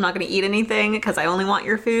here. I'm not gonna eat anything because I only want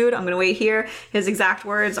your food. I'm gonna wait here. His exact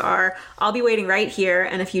words are, I'll be waiting right here,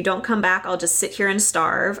 and if you don't come back, I'll just sit here and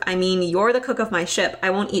starve. I mean, you're the cook of my ship. I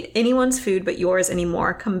won't eat anyone's food but yours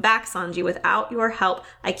anymore. Come back, Sanji. Without your help,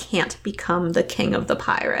 I can't become the king of the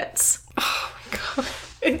pirates. Oh my god.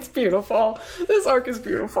 It's beautiful. This arc is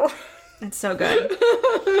beautiful. It's so good.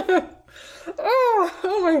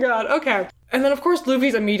 Oh my god. Okay. And then, of course,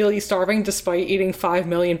 Luffy's immediately starving despite eating 5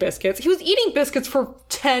 million biscuits. He was eating biscuits for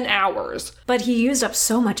 10 hours. But he used up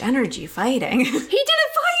so much energy fighting. He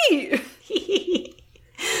didn't fight!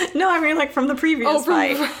 No, I mean, like, from the previous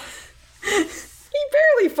fight. He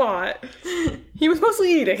barely fought. He was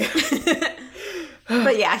mostly eating.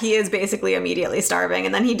 But yeah, he is basically immediately starving,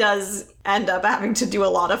 and then he does end up having to do a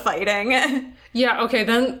lot of fighting. Yeah, okay,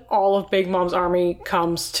 then all of Big Mom's army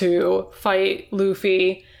comes to fight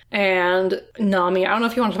Luffy and Nami. I don't know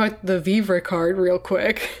if you want to talk about the Vivre card real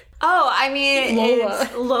quick. Oh, I mean, Lola.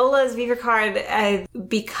 It's Lola's Vivre card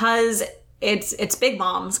because it's Big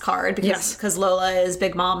Mom's card, because Lola is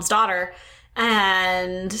Big Mom's daughter.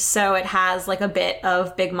 And so it has like a bit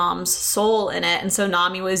of Big Mom's soul in it. And so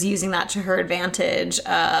Nami was using that to her advantage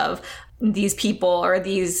of these people or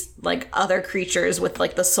these like other creatures with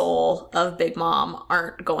like the soul of Big Mom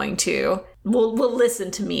aren't going to will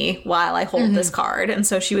listen to me while I hold this card. And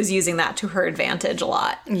so she was using that to her advantage a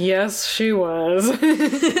lot. Yes, she was.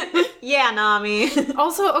 Yeah, Nami.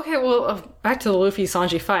 Also, okay, well, back to the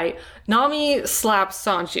Luffy-Sanji fight. Nami slaps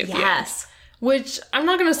Sanji at the end. Yes. Which, I'm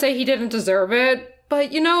not gonna say he didn't deserve it,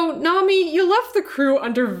 but, you know, Nami, you left the crew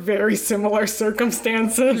under very similar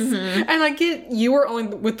circumstances. And I get you were only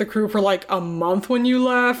with the crew for like a month when you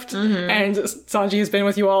left, and Sanji has been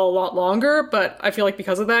with you all a lot longer, but I feel like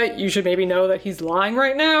because of that, you should maybe know that he's lying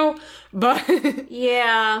right now. But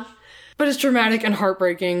Yeah. but it's dramatic and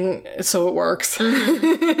heartbreaking, so it works.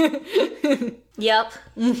 Yep.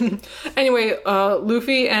 Anyway,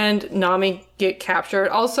 Luffy and Nami get captured.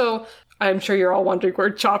 Also, I'm sure you're all wondering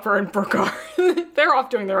where Chopper and Brook are. They're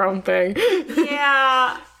off doing their own thing.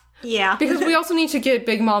 Yeah. Yeah. Because we also need to get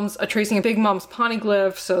a tracing of Big Mom's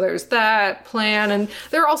poneglyph, so there's that plan, and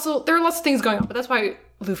there are lots of things going on, but that's why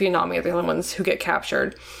Luffy and Nami are the only ones who get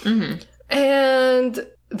captured. And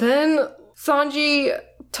then Sanji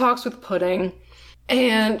talks with Pudding,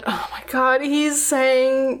 and oh my god, he's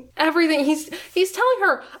saying everything. He's telling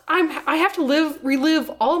her, I have to relive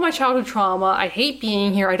all of my childhood trauma. I hate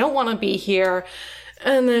being here. I don't want to be here.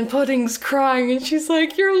 And then Pudding's crying, and she's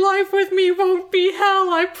like, your life with me won't be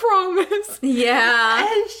hell, I promise. Yeah.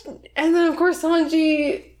 And then, of course,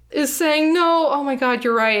 Sanji is saying, no, oh my god,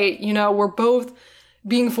 you're right. You know, we're both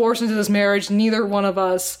being forced into this marriage. Neither one of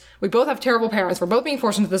us, we both have terrible parents. We're both being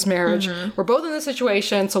forced into this marriage. We're both in this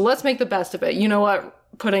situation, so let's make the best of it. You know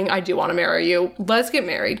what, Pudding, I do want to marry you. Let's get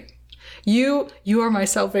married. You are my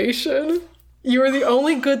salvation. You are the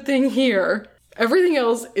only good thing here. Everything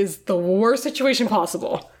else is the worst situation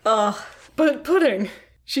possible. Ugh. But Pudding,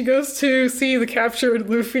 she goes to see the captured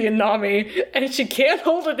Luffy and Nami, and she can't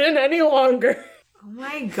hold it in any longer. Oh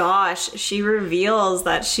my gosh. She reveals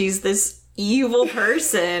that she's this evil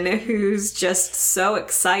person who's just so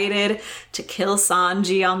excited to kill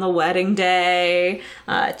Sanji on the wedding day,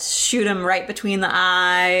 to shoot him right between the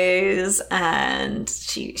eyes, and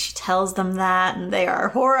she tells them that, and they are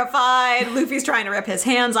horrified. Luffy's trying to rip his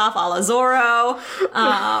hands off a la Zoro.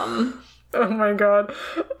 Oh my god.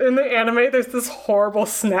 In the anime, there's this horrible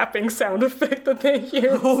snapping sound effect that they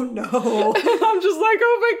use. Oh no. And I'm just like,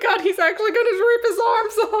 oh my god, he's actually gonna rip his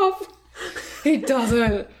arms off. He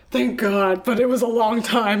doesn't. Thank God, but it was a long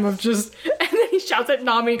time of just... And then he shouts at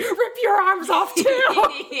Nami, rip your arms off too!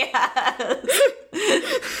 Yes.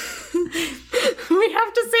 We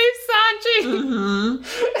have to save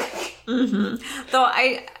Sanji! Though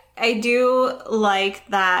I do like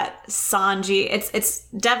that Sanji, it's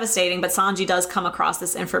devastating, but Sanji does come across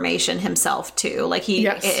this information himself too. Like he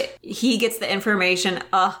gets the information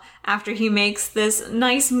after he makes this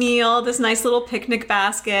nice meal, this nice little picnic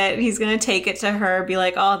basket. He's going to take it to her, be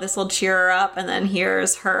like, oh, this will cheer her up. And then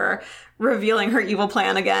here's her revealing her evil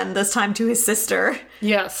plan again, this time to his sister.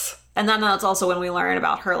 Yes. And then that's also when we learn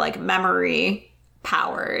about her like memory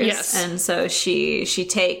powers. Yes. And so she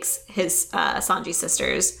takes his Sanji's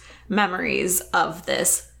sister's memories of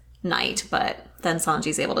this night, but then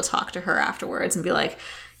Sanji's able to talk to her afterwards and be like,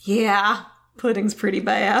 yeah, Pudding's pretty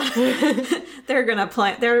bad. They're gonna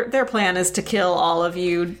plan their plan is to kill all of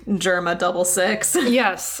you, Germa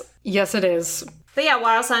 66. Yes it is. But yeah,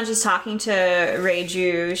 while Sanji's talking to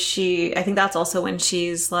Reiju, I think that's also when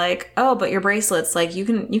she's like, oh, but your bracelets, like you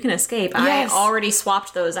can escape. Yes. I already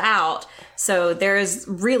swapped those out. So there is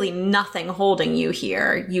really nothing holding you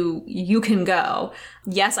here. You can go.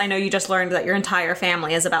 Yes, I know you just learned that your entire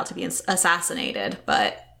family is about to be assassinated,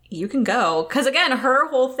 but you can go. Because again, her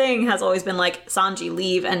whole thing has always been like, Sanji,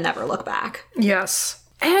 leave and never look back. Yes.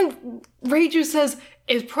 And Reiju says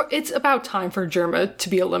it's about time for Germa to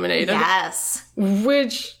be eliminated. Yes.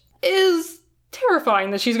 Which is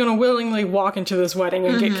terrifying that she's going to willingly walk into this wedding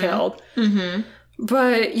and get killed.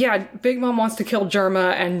 But yeah, Big Mom wants to kill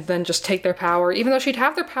Germa and then just take their power, even though she'd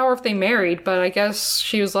have their power if they married, but I guess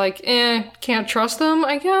she was like, can't trust them,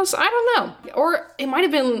 I guess? I don't know. Or it might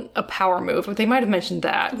have been a power move, but they might have mentioned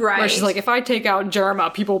that. Right. Where she's like, if I take out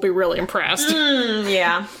Germa, people will be really impressed.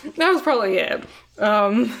 Yeah. That was probably it.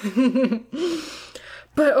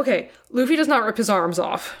 But okay, Luffy does not rip his arms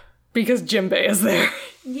off because Jinbei is there.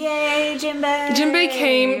 Yay, Jinbei! Jinbei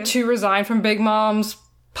came to resign from Big Mom's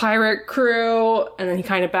pirate crew, and then he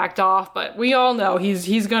kind of backed off, but we all know he's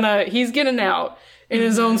getting out in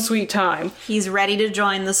his own sweet time. He's ready to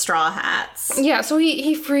join the Straw Hats. Yeah, so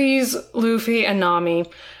he frees Luffy and Nami,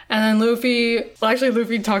 and then Luffy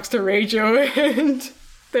talks to Reiju, and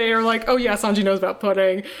they are like, oh yeah, Sanji knows about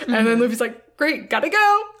pudding. And then Luffy's like, great, gotta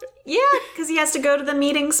go. Yeah, because he has to go to the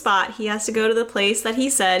meeting spot. He has to go to the place that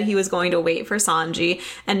he said he was going to wait for Sanji.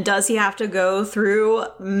 And does he have to go through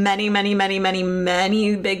many, many, many, many,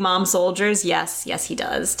 many Big Mom soldiers? Yes, he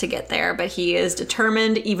does to get there. But he is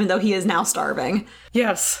determined, even though he is now starving.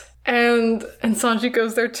 Yes. And Sanji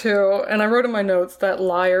goes there too. And I wrote in my notes that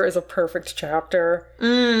Liar is a perfect chapter.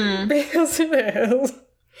 Because it is.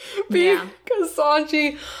 Because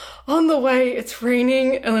Sanji, on the way, it's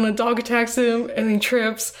raining, and then a dog attacks him, and he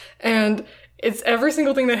trips, and it's every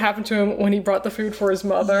single thing that happened to him when he brought the food for his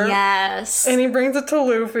mother. Yes. And he brings it to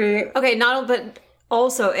Luffy. Okay, but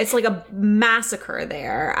also, it's like a massacre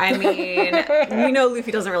there. I mean, we know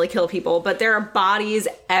Luffy doesn't really kill people, but there are bodies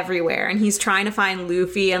everywhere, and he's trying to find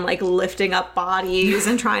Luffy and, like, lifting up bodies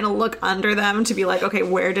and trying to look under them to be like, okay,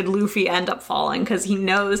 where did Luffy end up falling? Because he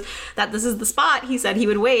knows that this is the spot he said he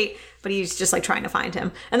would wait, but he's just, like, trying to find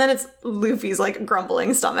him. And then it's Luffy's, like,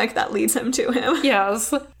 grumbling stomach that leads him to him.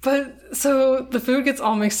 Yes. But, so, the food gets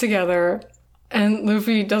all mixed together, and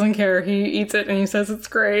Luffy doesn't care. He eats it, and he says it's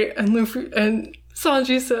great, and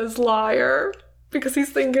Sanji says liar because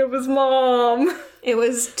he's thinking of his mom. It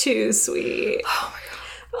was too sweet. Oh my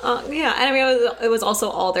god. Yeah, and I mean, it was also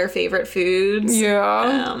all their favorite foods.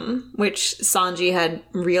 Yeah. Which Sanji had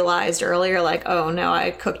realized earlier, like, oh no,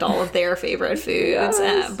 I cooked all of their favorite foods.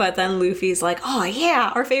 Yes. But then Luffy's like, oh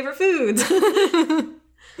yeah, our favorite foods.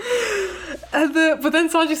 But then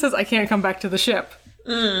Sanji says, I can't come back to the ship.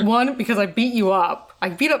 One, because I beat you up. I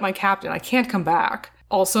beat up my captain. I can't come back.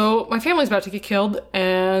 Also, my family's about to get killed,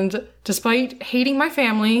 and despite hating my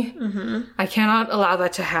family, I cannot allow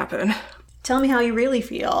that to happen. Tell me how you really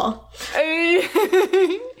feel.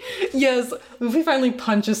 Yes, Luffy finally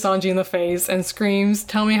punches Sanji in the face and screams,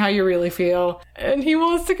 tell me how you really feel. And he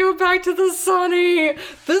wants to go back to the Sunny.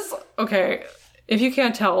 Okay, if you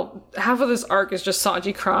can't tell, half of this arc is just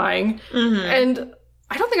Sanji crying. And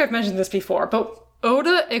I don't think I've mentioned this before, but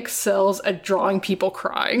Oda excels at drawing people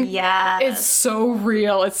crying. Yeah. It's so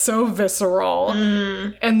real. It's so visceral.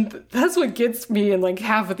 And that's what gets me in, like,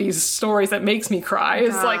 half of these stories that makes me cry.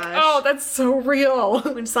 It's like, oh, that's so real.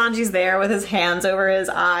 When Sanji's there with his hands over his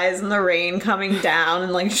eyes and the rain coming down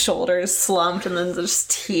and, like, shoulders slumped and then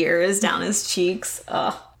just tears down his cheeks.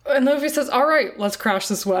 Ugh. And Luffy says, all right, let's crash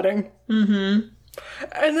this wedding. And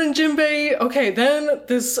then Jinbei, okay, then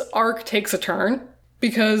this arc takes a turn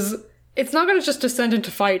because it's not going to just descend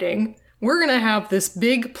into fighting. We're going to have this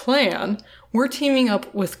big plan. We're teaming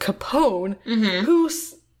up with Capone,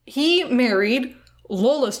 he married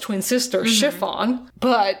Lola's twin sister, Chiffon.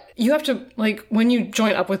 But you have to, like, when you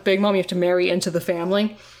join up with Big Mom, you have to marry into the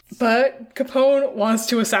family. But Capone wants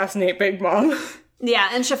to assassinate Big Mom. Yeah,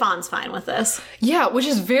 and Chiffon's fine with this. Yeah, which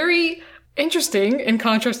is very interesting in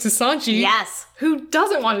contrast to Sanji. Yes. Who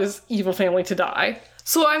doesn't want his evil family to die.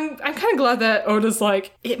 So I'm kind of glad that Oda's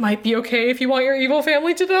like, it might be okay if you want your evil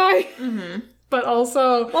family to die. But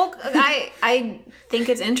also... Well, I think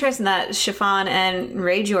it's interesting that Chiffon and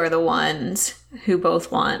Reiju are the ones who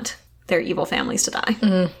both want their evil families to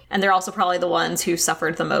die. And they're also probably the ones who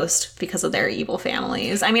suffered the most because of their evil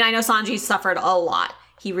families. I mean, I know Sanji suffered a lot.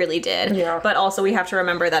 He really did. Yeah. But also we have to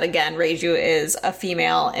remember that, again, Reiju is a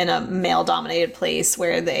female in a male-dominated place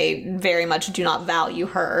where they very much do not value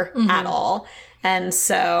her at all. And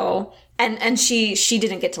so, and she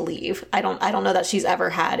didn't get to leave. I don't know that she's ever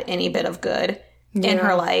had any bit of good in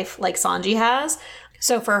her life like Sanji has.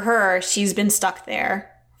 So for her, she's been stuck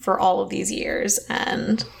there for all of these years.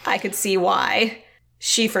 And I could see why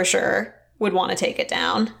she for sure would want to take it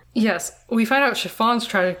down. Yes, we find out Chiffon's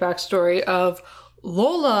tragic backstory of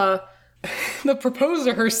Lola, the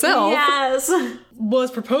proposer herself, was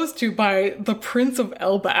proposed to by the Prince of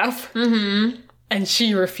Elbaf. And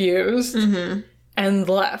she refused and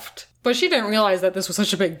left. But she didn't realize that this was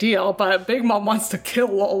such a big deal, but Big Mom wants to kill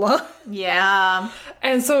Lola. Yeah.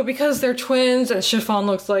 And so because they're twins and Chiffon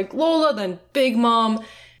looks like Lola, then Big Mom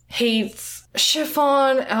hates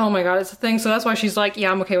Chiffon. Oh my god, it's a thing. So that's why she's like,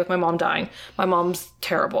 yeah, I'm okay with my mom dying. My mom's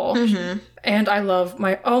terrible. And I love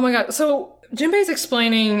oh my god. So Jinbei's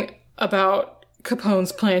explaining about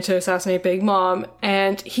Capone's plan to assassinate Big Mom,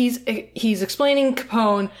 and he's explaining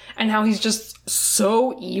Capone and how he's just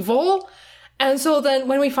so evil. And so then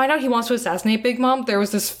when we find out he wants to assassinate Big Mom, there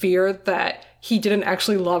was this fear that he didn't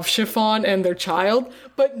actually love Chiffon and their child,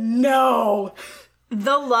 but no!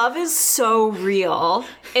 The love is so real.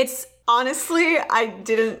 It's honestly, I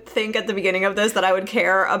didn't think at the beginning of this that I would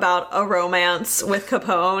care about a romance with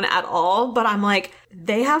Capone at all, but I'm like,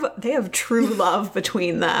 they have true love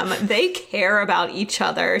between them. They care about each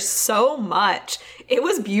other so much. It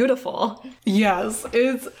was beautiful. Yes,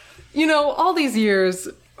 it's, all these years,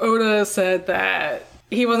 Oda said that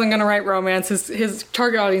he wasn't going to write romance. His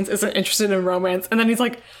target audience isn't interested in romance. And then he's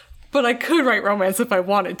like, but I could write romance if I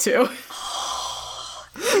wanted to.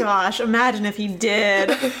 Gosh, imagine if he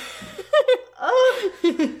did.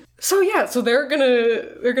 So they're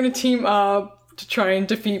gonna team up to try and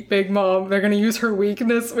defeat Big Mom. They're gonna use her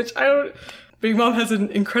weakness, which I don't... Big Mom has an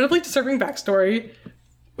incredibly disturbing backstory,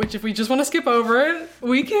 which if we just want to skip over it,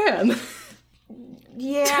 we can.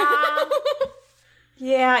 Yeah.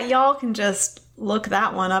 Yeah, y'all can just look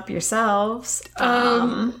that one up yourselves.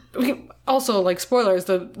 Also, like, spoilers,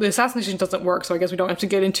 the assassination doesn't work, so I guess we don't have to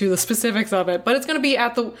get into the specifics of it, but it's gonna be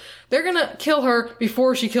they're gonna kill her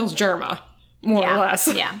before she kills Germa, more or less.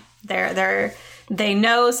 Yeah. They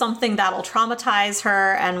know something that'll traumatize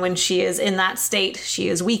her, and when she is in that state, she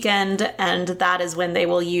is weakened, and that is when they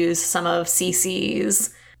will use some of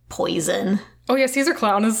Cece's poison. Oh yeah, Caesar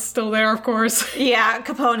Clown is still there, of course. Yeah,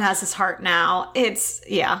 Capone has his heart now.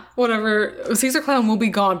 Yeah. Whatever. Caesar Clown will be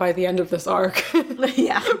gone by the end of this arc.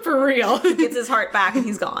 Yeah. For real. He gets his heart back and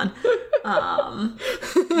he's gone.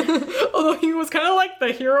 Although he was kind of like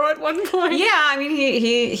the hero at one point. Yeah, I mean,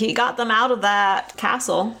 he got them out of that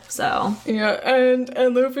castle, so. Yeah,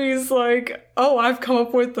 and Luffy's like, oh, I've come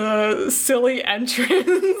up with a silly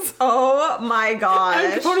entrance. Oh my gosh.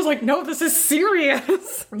 And Capone is like, no, this is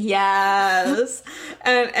serious. Yes.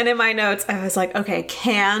 And in my notes, I was like, okay,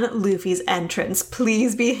 can Luffy's entrance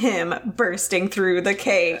please be him bursting through the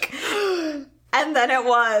cake? And then it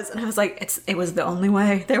was. And I was like, it was the only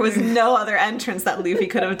way. There was no other entrance that Luffy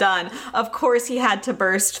could have done. Of course, he had to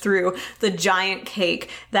burst through the giant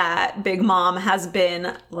cake that Big Mom has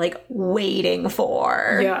been, like, waiting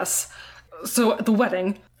for. Yes. So, at the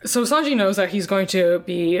wedding. So, Sanji knows that he's going to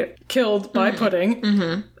be killed by Pudding.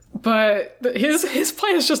 Mm-hmm. But his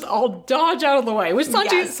plan is just all dodge out of the way, which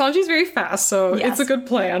Sanji's very fast, so it's a good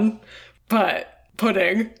plan. But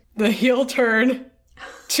Pudding, the heel turn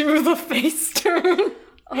to the face turn.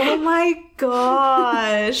 Oh my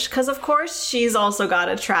gosh. Because of course she's also got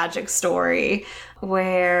a tragic story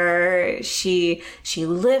where she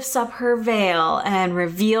lifts up her veil and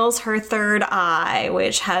reveals her third eye,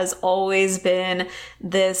 which has always been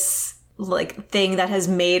this like thing that has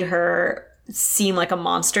made her seem like a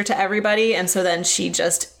monster to everybody, and so then she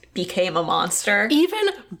just became a monster. Even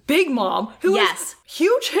Big Mom, who is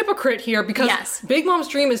huge hypocrite here, because Big Mom's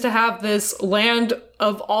dream is to have this land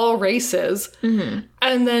of all races, and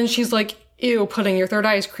then she's like, ew, Pudding, your third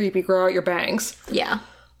eye is creepy, grow out your bangs. Yeah.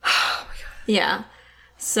 Oh my god. Yeah.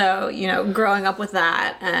 So, growing up with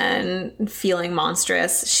that and feeling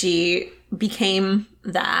monstrous, she became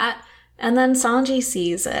that, and then Sanji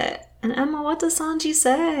sees it. And Emma, what does Sanji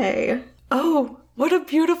say? Oh, what a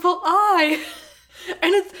beautiful eye!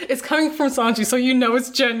 And it's coming from Sanji, so it's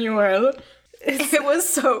genuine. It was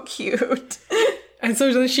so cute. And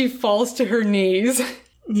so then she falls to her knees.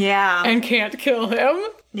 Yeah. And can't kill him.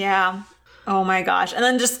 Yeah. Oh my gosh. And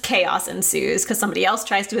then just chaos ensues, because somebody else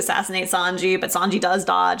tries to assassinate Sanji, but Sanji does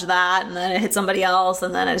dodge that, and then it hits somebody else,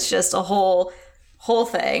 and then it's just a whole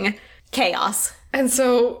thing. Chaos. And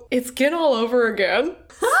so it's Gin all over again.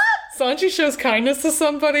 Sanji shows kindness to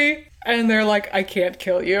somebody, and they're like, I can't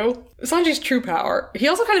kill you. Sanji's true power. He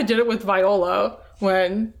also kind of did it with Viola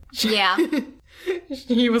when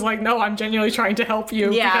he was like, no, I'm genuinely trying to help you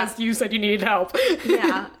because you said you needed help.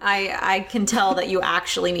 Yeah, I can tell that you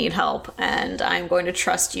actually need help, and I'm going to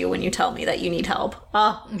trust you when you tell me that you need help.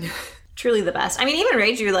 Oh, truly the best. I mean, even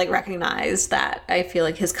Reiju recognized that. I feel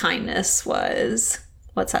like his kindness was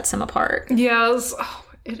what sets him apart. Yes. Oh,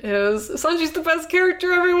 it is. Sanji's the best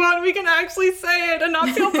character, everyone. We can actually say it and not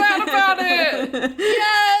feel bad about it.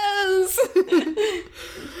 Yes!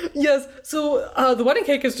 Yes. So the wedding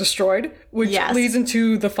cake is destroyed, which leads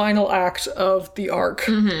into the final act of the arc.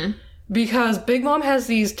 Mm-hmm. Because Big Mom has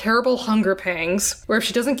these terrible hunger pangs where if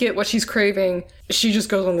she doesn't get what she's craving, she just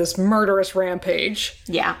goes on this murderous rampage.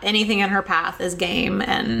 Yeah. Anything in her path is game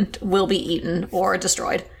and will be eaten or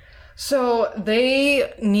destroyed. So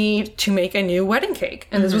they need to make a new wedding cake.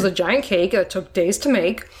 And this was a giant cake that took days to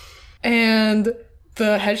make. And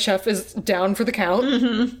the head chef is down for the count.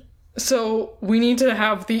 Mm-hmm. So we need to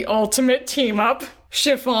have the ultimate team up.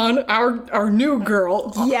 Chiffon, our new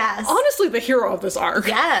girl. Yes. Honestly, the hero of this arc.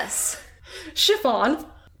 Yes. Chiffon,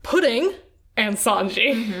 Pudding, and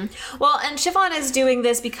Sanji. Well, and Chiffon is doing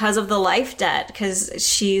this because of the life debt, because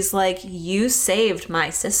she's like, you saved my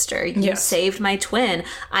sister. You saved my twin.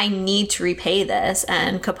 I need to repay this.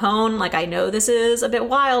 And Capone, like, I know this is a bit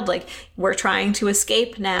wild. Like, we're trying to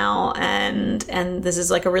escape now, and this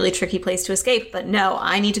is like a really tricky place to escape. But no,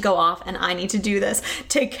 I need to go off and I need to do this.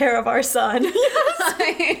 Take care of our son.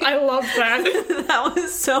 Yes. I love that. That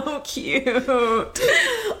was so cute.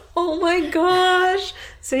 Oh my gosh.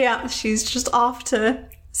 So yeah, she's just off to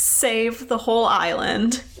save the whole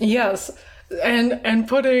island. Yes. And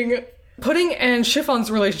Pudding and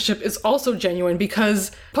Chiffon's relationship is also genuine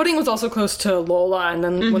because Pudding was also close to Lola, and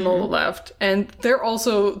then when Lola left. And they're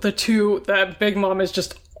also the two that Big Mom is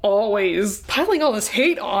just always piling all this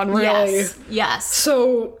hate on, really. Yes.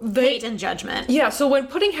 So hate and judgment. Yeah, so when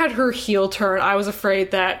Pudding had her heel turn, I was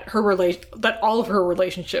afraid that that all of her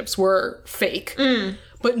relationships were fake.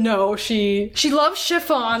 But no, she loves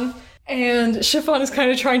Chiffon, and Chiffon is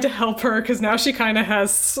kind of trying to help her because now she kind of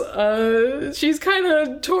has she's kind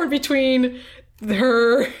of torn between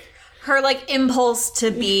her like impulse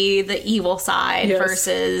to be the evil side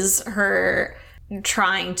versus her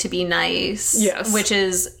trying to be nice. Yes. Which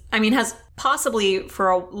is, I mean, has possibly for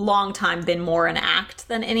a long time been more an act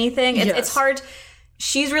than anything. It's hard.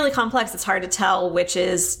 She's really complex. It's hard to tell which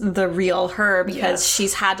is the real her because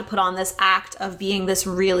she's had to put on this act of being this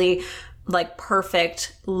really like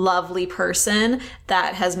perfect, lovely person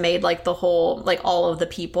that has made like the whole, like all of the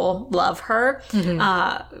people love her.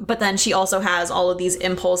 But then she also has all of these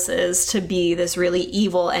impulses to be this really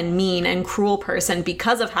evil and mean and cruel person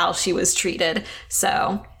because of how she was treated.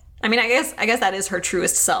 So, I mean, I guess that is her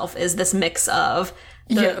truest self, is this mix of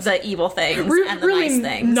the evil things and the really nice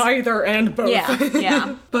things. Neither and both.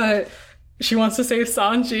 Yeah. But she wants to save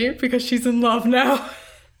Sanji because she's in love now.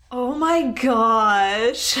 Oh my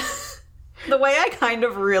gosh. The way I kind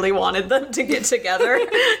of really wanted them to get together.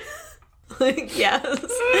 Like, yes.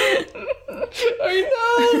 I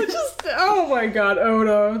know. Just, oh my god,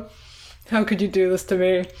 Oda. How could you do this to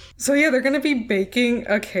me? So yeah, they're going to be baking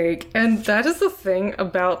a cake. And that is the thing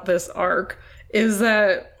about this arc, is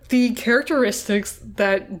that the characteristics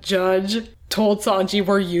that Judge told Sanji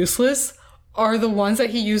were useless are the ones that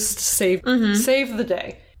he used to save the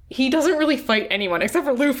day. He doesn't really fight anyone except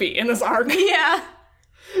for Luffy in this arc. Yeah.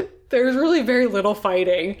 There's really very little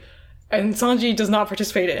fighting, and Sanji does not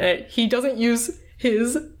participate in it. He doesn't use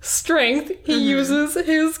his strength. He uses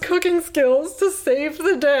his cooking skills to save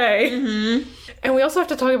the day. And we also have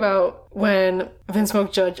to talk about when Vince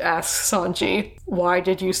Smoke Judge asks Sanji, why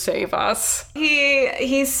did you save us?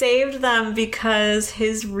 He saved them because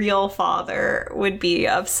his real father would be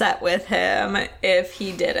upset with him if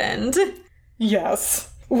he didn't. Yes.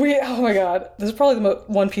 Oh my god, this is probably the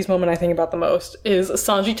One Piece moment I think about the most, is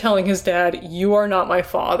Sanji telling his dad, you are not my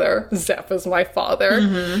father, Zeph is my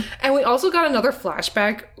father. And we also got another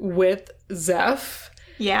flashback with Zeph.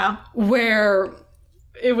 Yeah. Where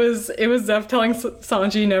it was Zeph telling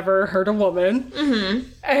Sanji never hurt a woman.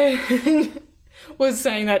 And was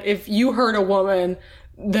saying that if you hurt a woman,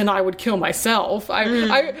 then I would kill myself.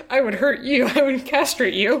 I would hurt you, I would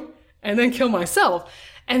castrate you, and then kill myself.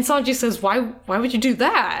 And Sanji says, why would you do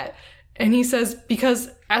that? And he says,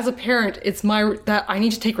 because as a parent, it's that I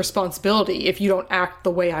need to take responsibility if you don't act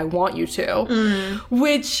the way I want you to.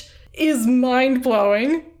 Which is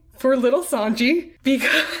mind-blowing for little Sanji,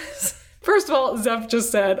 because first of all, Zeph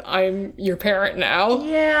just said, I'm your parent now.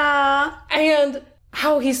 Yeah. And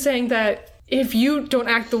how he's saying that if you don't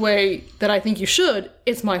act the way that I think you should,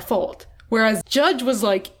 it's my fault. Whereas Judge was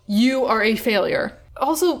like, you are a failure.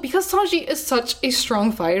 Also, because Sanji is such a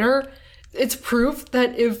strong fighter, it's proof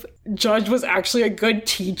that if Judge was actually a good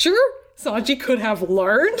teacher, Sanji could have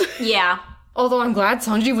learned. Yeah. Although I'm glad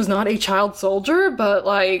Sanji was not a child soldier, but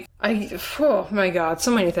like, oh my god, so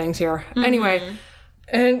many things here. Anyway,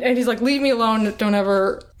 and he's like, leave me alone, don't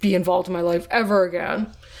ever be involved in my life ever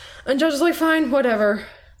again. And Judge is like, fine, whatever,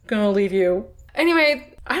 gonna leave you. Anyway,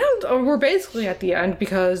 we're basically at the end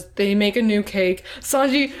because they make a new cake.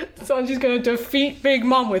 Sanji's gonna defeat Big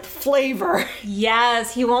Mom with flavor.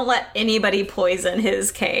 Yes, he won't let anybody poison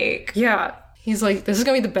his cake. Yeah. He's like, this is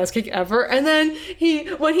gonna be the best cake ever. And then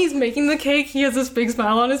when he's making the cake, he has this big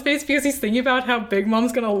smile on his face because he's thinking about how Big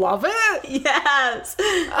Mom's gonna love it. Yes.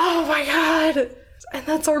 Oh my god. And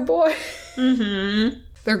that's our boy.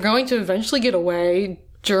 They're going to eventually get away.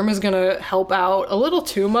 Germa's gonna help out a little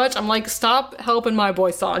too much. I'm like, stop helping my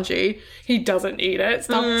boy Sanji. He doesn't need it.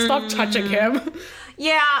 Stop touching him.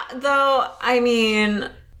 Yeah, though, I mean,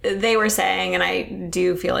 they were saying, and I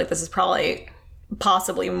do feel like this is probably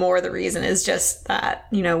possibly more the reason, is just that,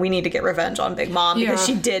 you know, we need to get revenge on Big Mom because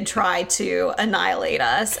she did try to annihilate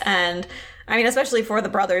us. And I mean, especially for the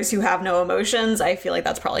brothers who have no emotions, I feel like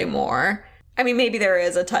that's probably more. I mean, maybe there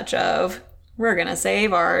is a touch of, we're gonna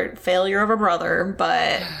save our failure of a brother,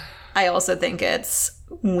 but I also think it's,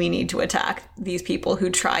 we need to attack these people who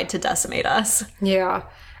tried to decimate us. Yeah.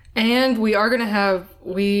 And we are gonna have,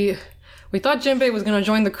 we thought Jinbei was gonna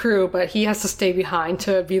join the crew, but he has to stay behind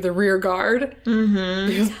to be the rear guard. Mm-hmm.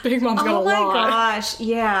 Because Big Mom's got a lot. Oh my gosh,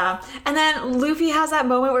 yeah. And then Luffy has that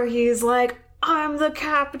moment where he's like, I'm the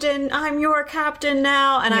captain, I'm your captain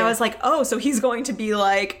now. And I was like, oh, so he's going to be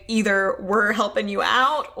like, either we're helping you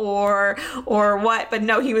out or what. But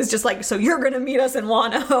no, he was just like, so you're going to meet us in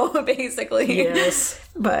Wano, basically. Yes.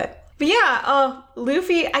 But yeah,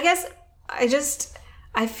 Luffy, I guess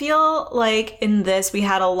I feel like in this we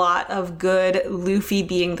had a lot of good Luffy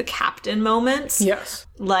being the captain moments. Yes.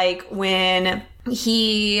 Like when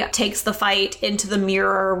he takes the fight into the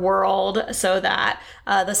mirror world so that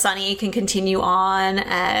the Sunny can continue on,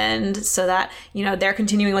 and so that, you know, they're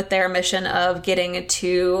continuing with their mission of getting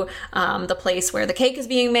to the place where the cake is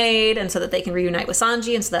being made, and so that they can reunite with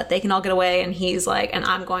Sanji, and so that they can all get away. And he's like, and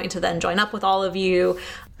I'm going to then join up with all of you.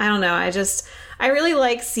 I don't know. I really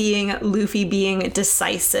like seeing Luffy being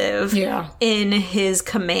decisive in his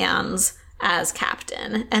commands as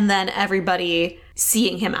captain, and then everybody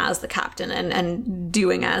seeing him as the captain and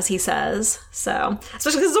doing as he says. So,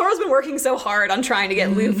 especially because Zoro's been working so hard on trying to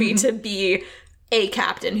get Luffy to be a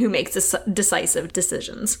captain who makes decisive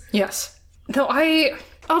decisions. Yes. Though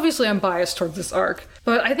I'm biased towards this arc,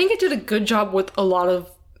 but I think it did a good job with a lot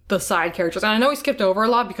of the side characters. And I know we skipped over a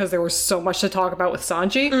lot because there was so much to talk about with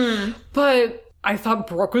Sanji, but I thought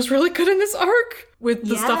Brook was really good in this arc with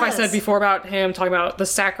the stuff I said before about him talking about the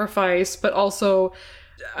sacrifice, but also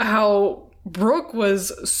how Brook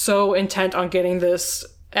was so intent on getting this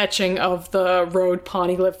etching of the road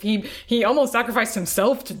poneglyph. He almost sacrificed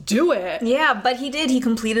himself to do it. Yeah, but he did. He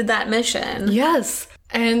completed that mission. Yes.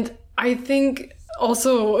 And I think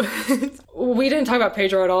also, we didn't talk about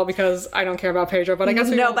Pedro at all because I don't care about Pedro, but I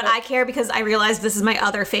guess I care because I realized this is my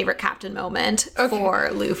other favorite captain moment for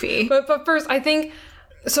Luffy. But first, I think,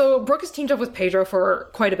 so Brook has teamed up with Pedro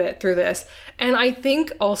for quite a bit through this, and I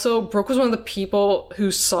think also Brook was one of the people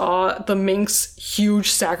who saw the Mink's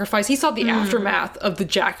huge sacrifice. He saw the aftermath of the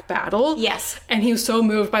Jack battle. Yes. And he was so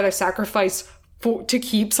moved by their sacrifice to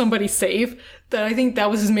keep somebody safe that I think that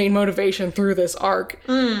was his main motivation through this arc.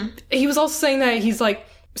 He was also saying that he's like,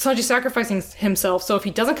 Sanji's sacrificing himself, so if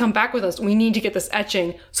he doesn't come back with us, we need to get this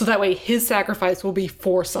etching, so that way his sacrifice will be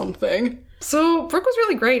for something. So Brook was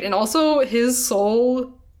really great, and also his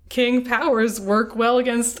Soul King powers work well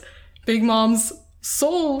against Big Mom's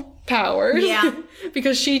soul powers. Yeah.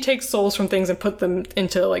 Because she takes souls from things and put them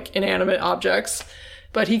into, like, inanimate objects.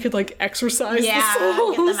 But he could, like, exorcise the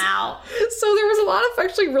souls. Get them out. So there was a lot of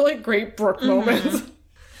actually really great Brook moments.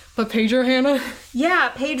 But Pedro, Hannah? Yeah,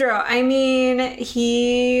 Pedro. I mean,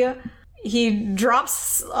 he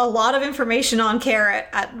drops a lot of information on Carrot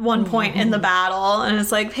at one point in the battle, and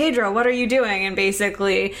it's like, Pedro, what are you doing? And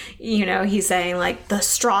basically, you know, he's saying, like, the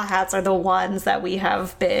Straw Hats are the ones that we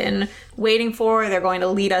have been waiting for. They're going to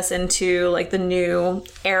lead us into, like, the new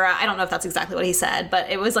era. I don't know if that's exactly what he said, but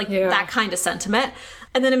it was, like, that kind of sentiment.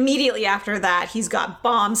 And then immediately after that, he's got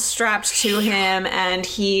bombs strapped to him, and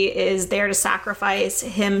he is there to sacrifice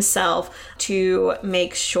himself to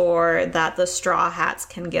make sure that the Straw Hats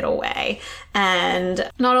can get away.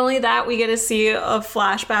 And not only that, we get to see a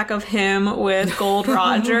flashback of him with Gold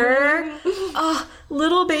Roger.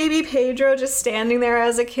 Little baby Pedro just standing there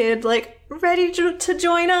as a kid, like, ready to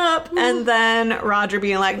join up. And then Roger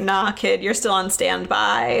being like, nah, kid, you're still on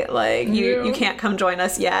standby. Like, you can't come join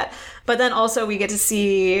us yet. But then also we get to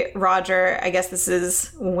see Roger, I guess this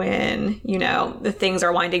is when, you know, the things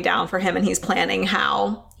are winding down for him and he's planning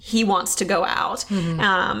how he wants to go out.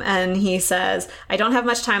 And he says, I don't have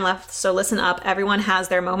much time left, so listen up. Everyone has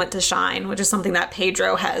their moment to shine, which is something that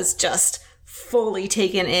Pedro has just fully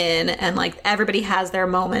taken in, and like everybody has their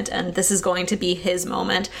moment and this is going to be his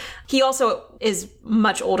moment. He also is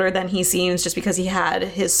much older than he seems just because he had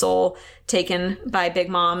his soul taken by Big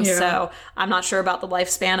Mom. So I'm not sure about the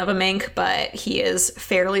lifespan of a mink, but he is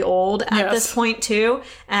fairly old at this point too.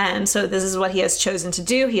 And so this is what he has chosen to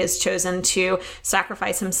do. He has chosen to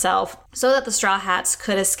sacrifice himself so that the Straw Hats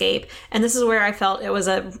could escape. And this is where I felt it was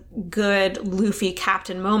a good Luffy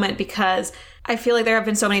captain moment, because I feel like there have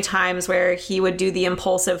been so many times where he would do the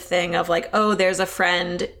impulsive thing of like, oh, there's a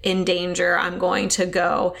friend in danger, I'm going to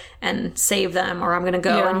go and save them, or I'm going to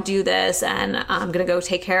go and do this, and I'm going to go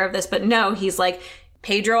take care of this. But no, he's like,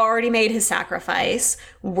 Pedro already made his sacrifice.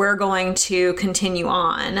 We're going to continue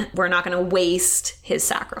on. We're not going to waste his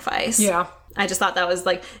sacrifice. Yeah. I just thought that was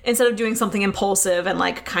like, instead of doing something impulsive and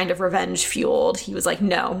like kind of revenge fueled, he was like,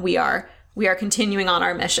 no, we are continuing on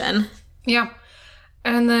our mission. Yeah.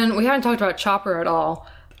 And then we haven't talked about Chopper at all.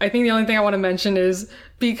 I think the only thing I want to mention is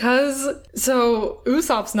so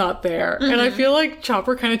Usopp's not there, and I feel like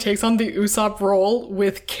Chopper kind of takes on the Usopp role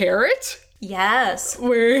with Carrot. Yes.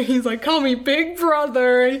 Where he's like, call me Big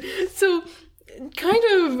Brother. And so kind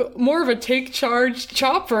of more of a take charge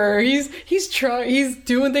Chopper. He's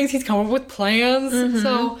doing things, he's coming up with plans.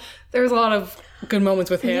 So there's a lot of good moments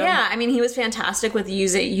with him. Yeah, I mean, he was fantastic with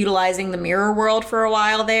utilizing the mirror world for a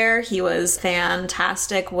while there. He was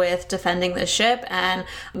fantastic with defending the ship and,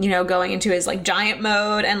 going into his like giant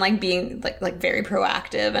mode and like being like very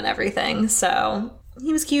proactive and everything. So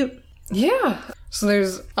he was cute. Yeah. So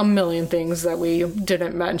there's a million things that we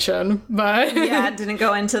didn't mention, but yeah, didn't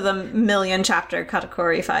go into the 1,000,000 chapter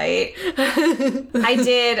Katakuri fight.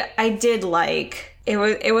 I did like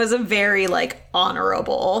it was a very like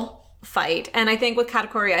honorable fight. And I think with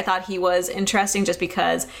Katakuri, I thought he was interesting just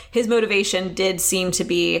because his motivation did seem to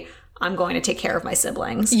be, I'm going to take care of my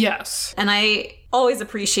siblings. Yes. And I always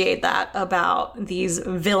appreciate that about these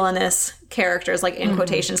villainous characters, like in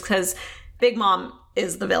quotations, because Big Mom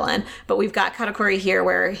is the villain, but we've got Katakuri here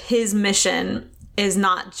where his mission is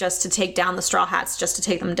not just to take down the Straw Hats, just to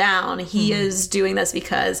take them down. He is doing this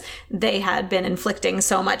because they had been inflicting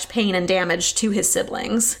so much pain and damage to his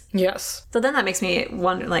siblings. Yes. So then that makes me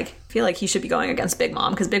wonder, feel like he should be going against Big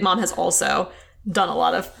Mom, because Big Mom has also done a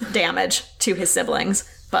lot of damage to his siblings.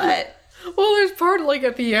 But well, there's part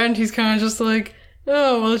at the end, he's kind of just like,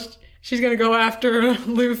 oh, well, she's gonna go after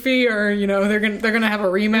Luffy, or they're gonna have a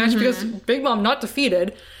rematch because Big Mom not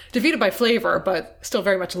defeated by Flavor, but still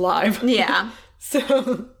very much alive. Yeah.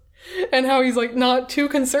 So, and how he's not too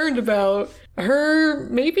concerned about her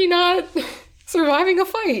maybe not surviving a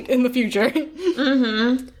fight in the future.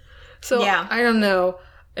 So yeah. I don't know.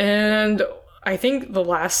 And I think the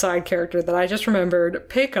last side character that I just remembered,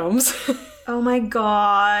 Paycoms. Oh my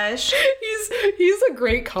gosh. He's a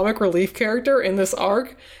great comic relief character in this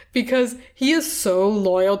arc because he is so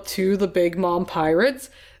loyal to the Big Mom pirates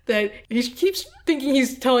that he keeps thinking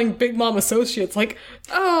he's telling Big Mom associates,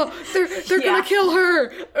 oh, they're gonna kill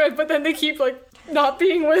her. But then they keep, not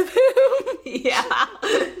being with him. Yeah.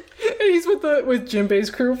 And he's with Jinbei's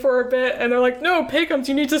crew for a bit, and they're like, no, Paycoms,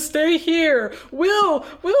 you need to stay here. We'll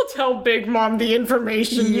tell Big Mom the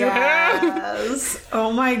information you have. Yes.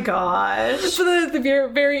 Oh my gosh. But then at the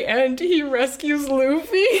very, very end, he rescues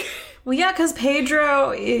Luffy. Well, yeah, because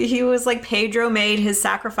he was like, Pedro made his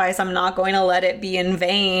sacrifice. I'm not going to let it be in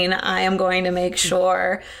vain. I am going to make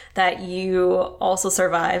sure that you also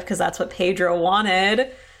survive, because that's what Pedro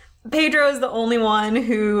wanted. Pedro is the only one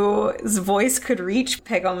whose voice could reach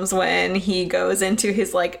Paycoms when he goes into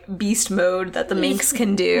his, beast mode that the minks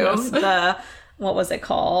can do. Yes. What was it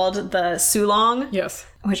called? The Sulong? Yes.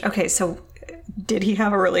 So did he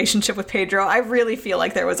have a relationship with Pedro? I really feel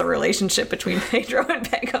like there was a relationship between Pedro and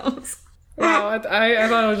Paycoms. Wow, I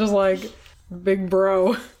thought it was just big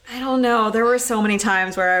bro. I don't know. There were so many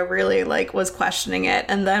times where I really was questioning it.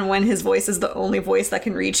 And then when his voice is the only voice that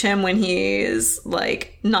can reach him when he is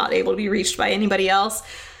not able to be reached by anybody else.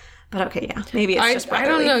 But okay, yeah. Maybe it's just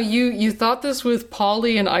brotherly. I don't know. You thought this with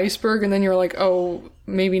Polly and Iceberg, and then you're like, oh,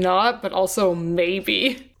 maybe not, but also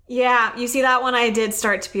maybe. Yeah, you see, that one I did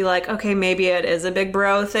start to be like, okay, maybe it is a big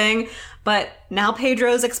bro thing, but now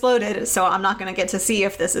Pedro's exploded, so I'm not going to get to see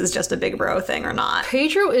if this is just a big bro thing or not.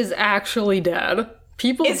 Pedro is actually dead.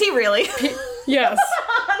 Is he really? Yes.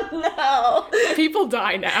 No. People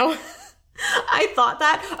die now. I thought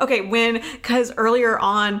that. Okay, because earlier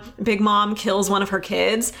on, Big Mom kills one of her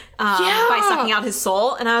kids by sucking out his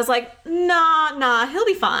soul, and I was like, nah, he'll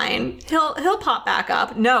be fine. He'll pop back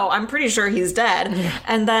up. No, I'm pretty sure he's dead. Yeah.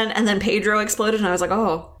 And then Pedro exploded, and I was like,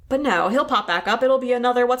 oh, but no, he'll pop back up. It'll be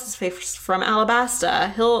another what's his face from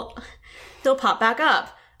Alabasta. He'll pop back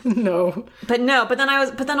up. No. But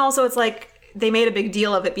then also it's they made a big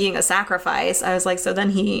deal of it being a sacrifice. I was like, so then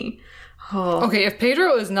he. Oh. Okay, if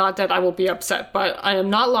Pedro is not dead, I will be upset, but I am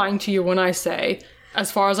not lying to you when I say,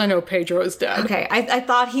 as far as I know, Pedro is dead. Okay, I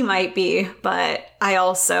thought he might be, but I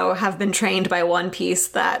also have been trained by One Piece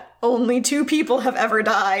that only 2 people have ever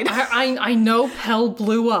died. I know Pell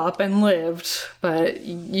blew up and lived, but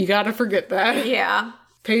you gotta forget that. Yeah.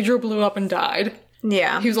 Pedro blew up and died.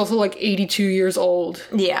 Yeah. He was also 82 years old.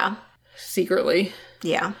 Yeah. Secretly.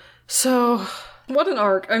 Yeah. So, what an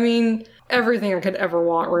arc. I mean, everything I could ever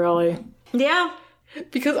want, really. Yeah.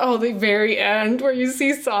 Because, the very end where you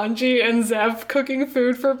see Sanji and Zeph cooking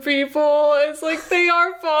food for people, it's like they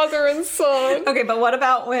are father and son. Okay, but what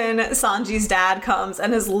about when Sanji's dad comes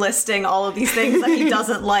and is listing all of these things that he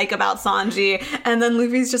doesn't like about Sanji, and then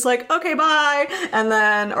Luffy's just like, okay, bye, and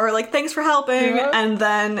then, or like, thanks for helping, and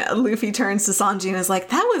then Luffy turns to Sanji and is like,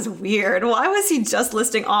 that was weird. Why was he just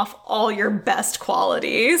listing off all your best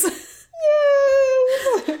qualities?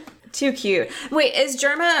 Yes! Too cute. Wait, is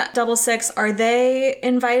Germa 66, are they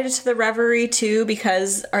invited to the Reverie too?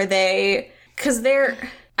 Because they're,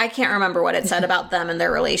 I can't remember what it said about them and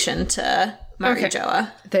their relation to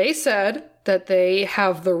Marijoa. They said that they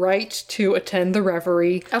have the right to attend the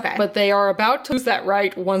Reverie. Okay. But they are about to lose that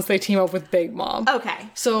right once they team up with Big Mom. Okay.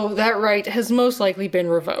 So that right has most likely been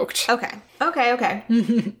revoked. Okay. But,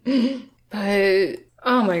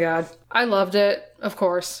 oh my god. I loved it, of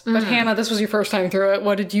course. But Hannah, this was your first time through it.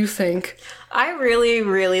 What did you think? I really,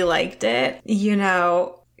 really liked it. You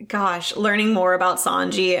know, gosh, learning more about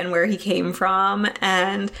Sanji and where he came from,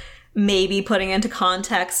 and maybe putting into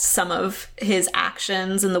context some of his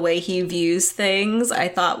actions and the way he views things, I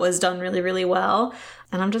thought was done really, really well.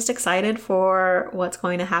 And I'm just excited for what's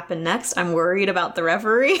going to happen next. I'm worried about the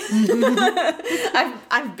Reverie.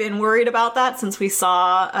 I've been worried about that since we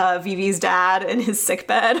saw Vivi's dad in his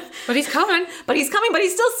sickbed. But he's coming. But he's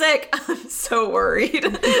still sick. I'm so worried.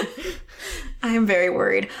 I am very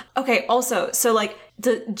worried. Okay, also, so like,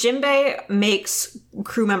 the Jinbei makes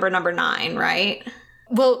crew member number 9, right?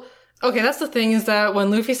 Well, okay, that's the thing, is that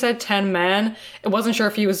when Luffy said 10 men, it wasn't sure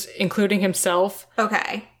if he was including himself.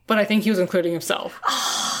 Okay. But I think he was including himself.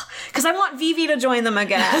 Because I want Vivi to join them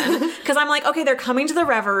again. Because I'm like, okay, they're coming to the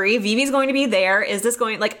Reverie. Vivi's going to be there. Is this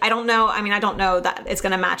going, like, I don't know. I mean, I don't know that it's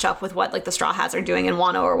going to match up with what, like, the Straw Hats are doing in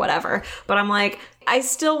Wano or whatever. But I'm like,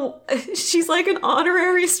 she's like an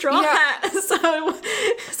honorary Straw Hat.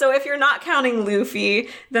 So if you're not counting Luffy,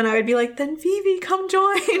 then I would be like, then Vivi, come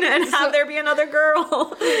join and have there be another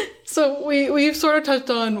girl. So we've sort of touched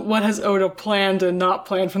on what has Oda planned and not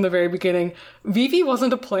planned from the very beginning. Vivi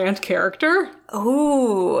wasn't a planned character.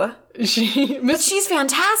 Ooh. But she's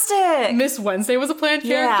fantastic. Miss Wednesday was a planned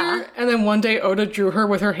character, and then one day Oda drew her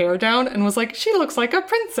with her hair down and was like, she looks like a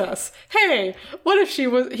princess. Hey, what if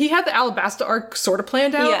he had the Alabasta arc sort of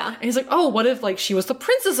planned out. Yeah. And he's like, oh, what if, like, she was the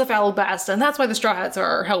princess of Alabasta, and that's why the Straw Hats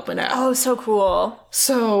are helping out. Oh, so cool.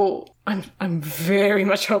 So, I'm very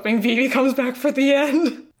much hoping Vivi comes back for the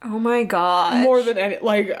end. Oh my god. More than any,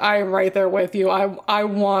 like, I'm right there with you. I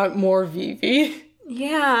want more Vivi.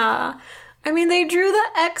 Yeah. I mean, they drew the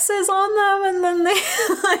X's on them, and then they,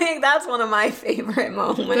 like, that's one of my favorite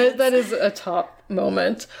moments. That is a top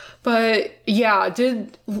moment. But, yeah,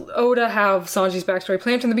 did Oda have Sanji's backstory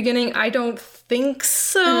planned from the beginning? I don't think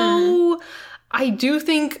so. I do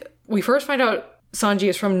think we first find out Sanji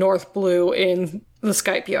is from North Blue in the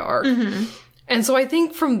Skypiea arc. And so I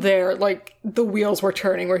think from there, like, the wheels were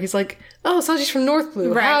turning, where he's like, oh, Sanji's from North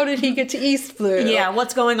Blue. Right. How did he get to East Blue? Yeah,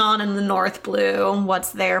 what's going on in the North Blue?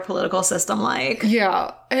 What's their political system like?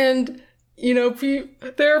 Yeah, and, you know,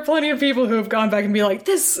 there are plenty of people who have gone back and be like,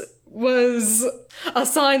 this was a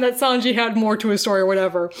sign that Sanji had more to his story or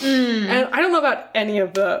whatever. And I don't know about any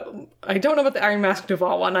of I don't know about the Iron Mask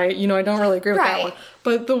Duval one. I don't really agree with that one.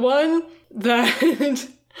 But the one that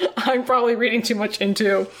I'm probably reading too much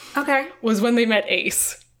into was when they met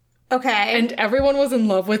Ace. Okay. And everyone was in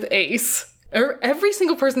love with Ace. Every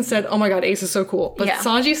single person said, oh my god, Ace is so cool. But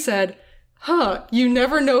Sanji said, you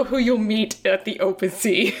never know who you'll meet at the open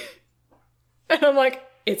sea. And I'm like,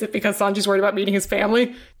 is it because Sanji's worried about meeting his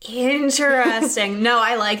family? Interesting. No,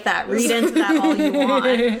 I like that. Read into that all you want.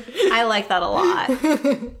 I like that a lot.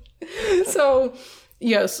 So,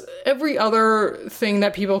 yes, every other thing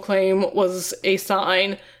that people claim was a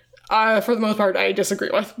sign, for the most part, I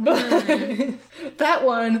disagree with. But that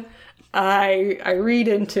one, I read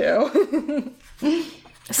into.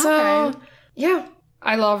 So, yeah,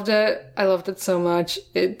 I loved it. I loved it so much.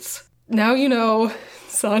 It's, now you know,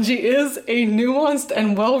 Sanji is a nuanced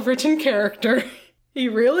and well-written character. He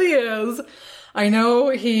really is. I know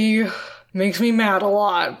he makes me mad a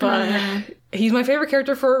lot, but he's my favorite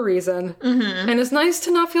character for a reason. And it's nice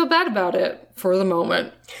to not feel bad about it for the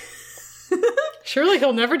moment. Surely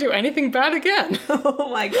he'll never do anything bad again. Oh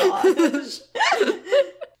my gosh.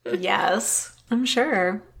 Yes, I'm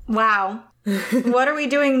sure. Wow. What are we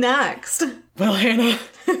doing next? Well, Hannah,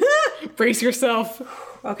 brace yourself.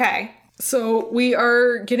 Okay. So we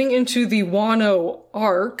are getting into the Wano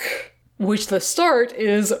arc, which the start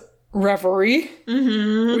is Reverie,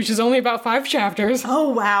 which is only about 5 chapters. Oh,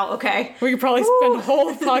 wow. Okay. We could probably spend a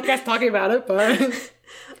whole podcast talking about it, but...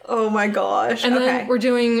 Oh my gosh. And okay. then we're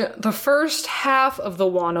doing the first half of the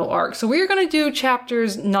Wano arc. So we are going to do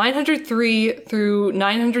chapters 903 through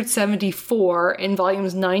 974 in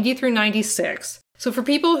volumes 90 through 96. So for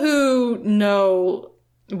people who know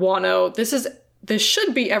Wano, this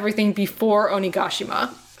should be everything before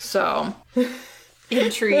Onigashima. So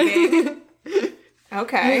Intriguing.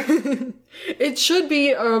 Okay. it should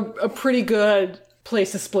be a pretty good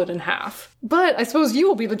place to split in half. But I suppose you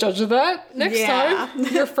will be the judge of that next time.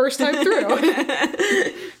 Your first time through.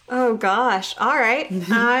 Oh gosh. All right.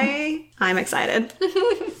 I'm excited.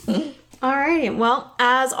 Alrighty. Well,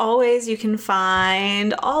 as always, you can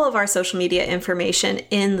find all of our social media information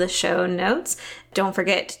in the show notes. Don't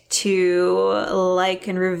forget to like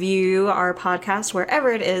and review our podcast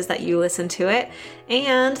wherever it is that you listen to it.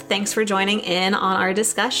 And thanks for joining in on our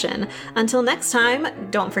discussion. Until next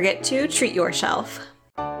time, don't forget to treat yourself.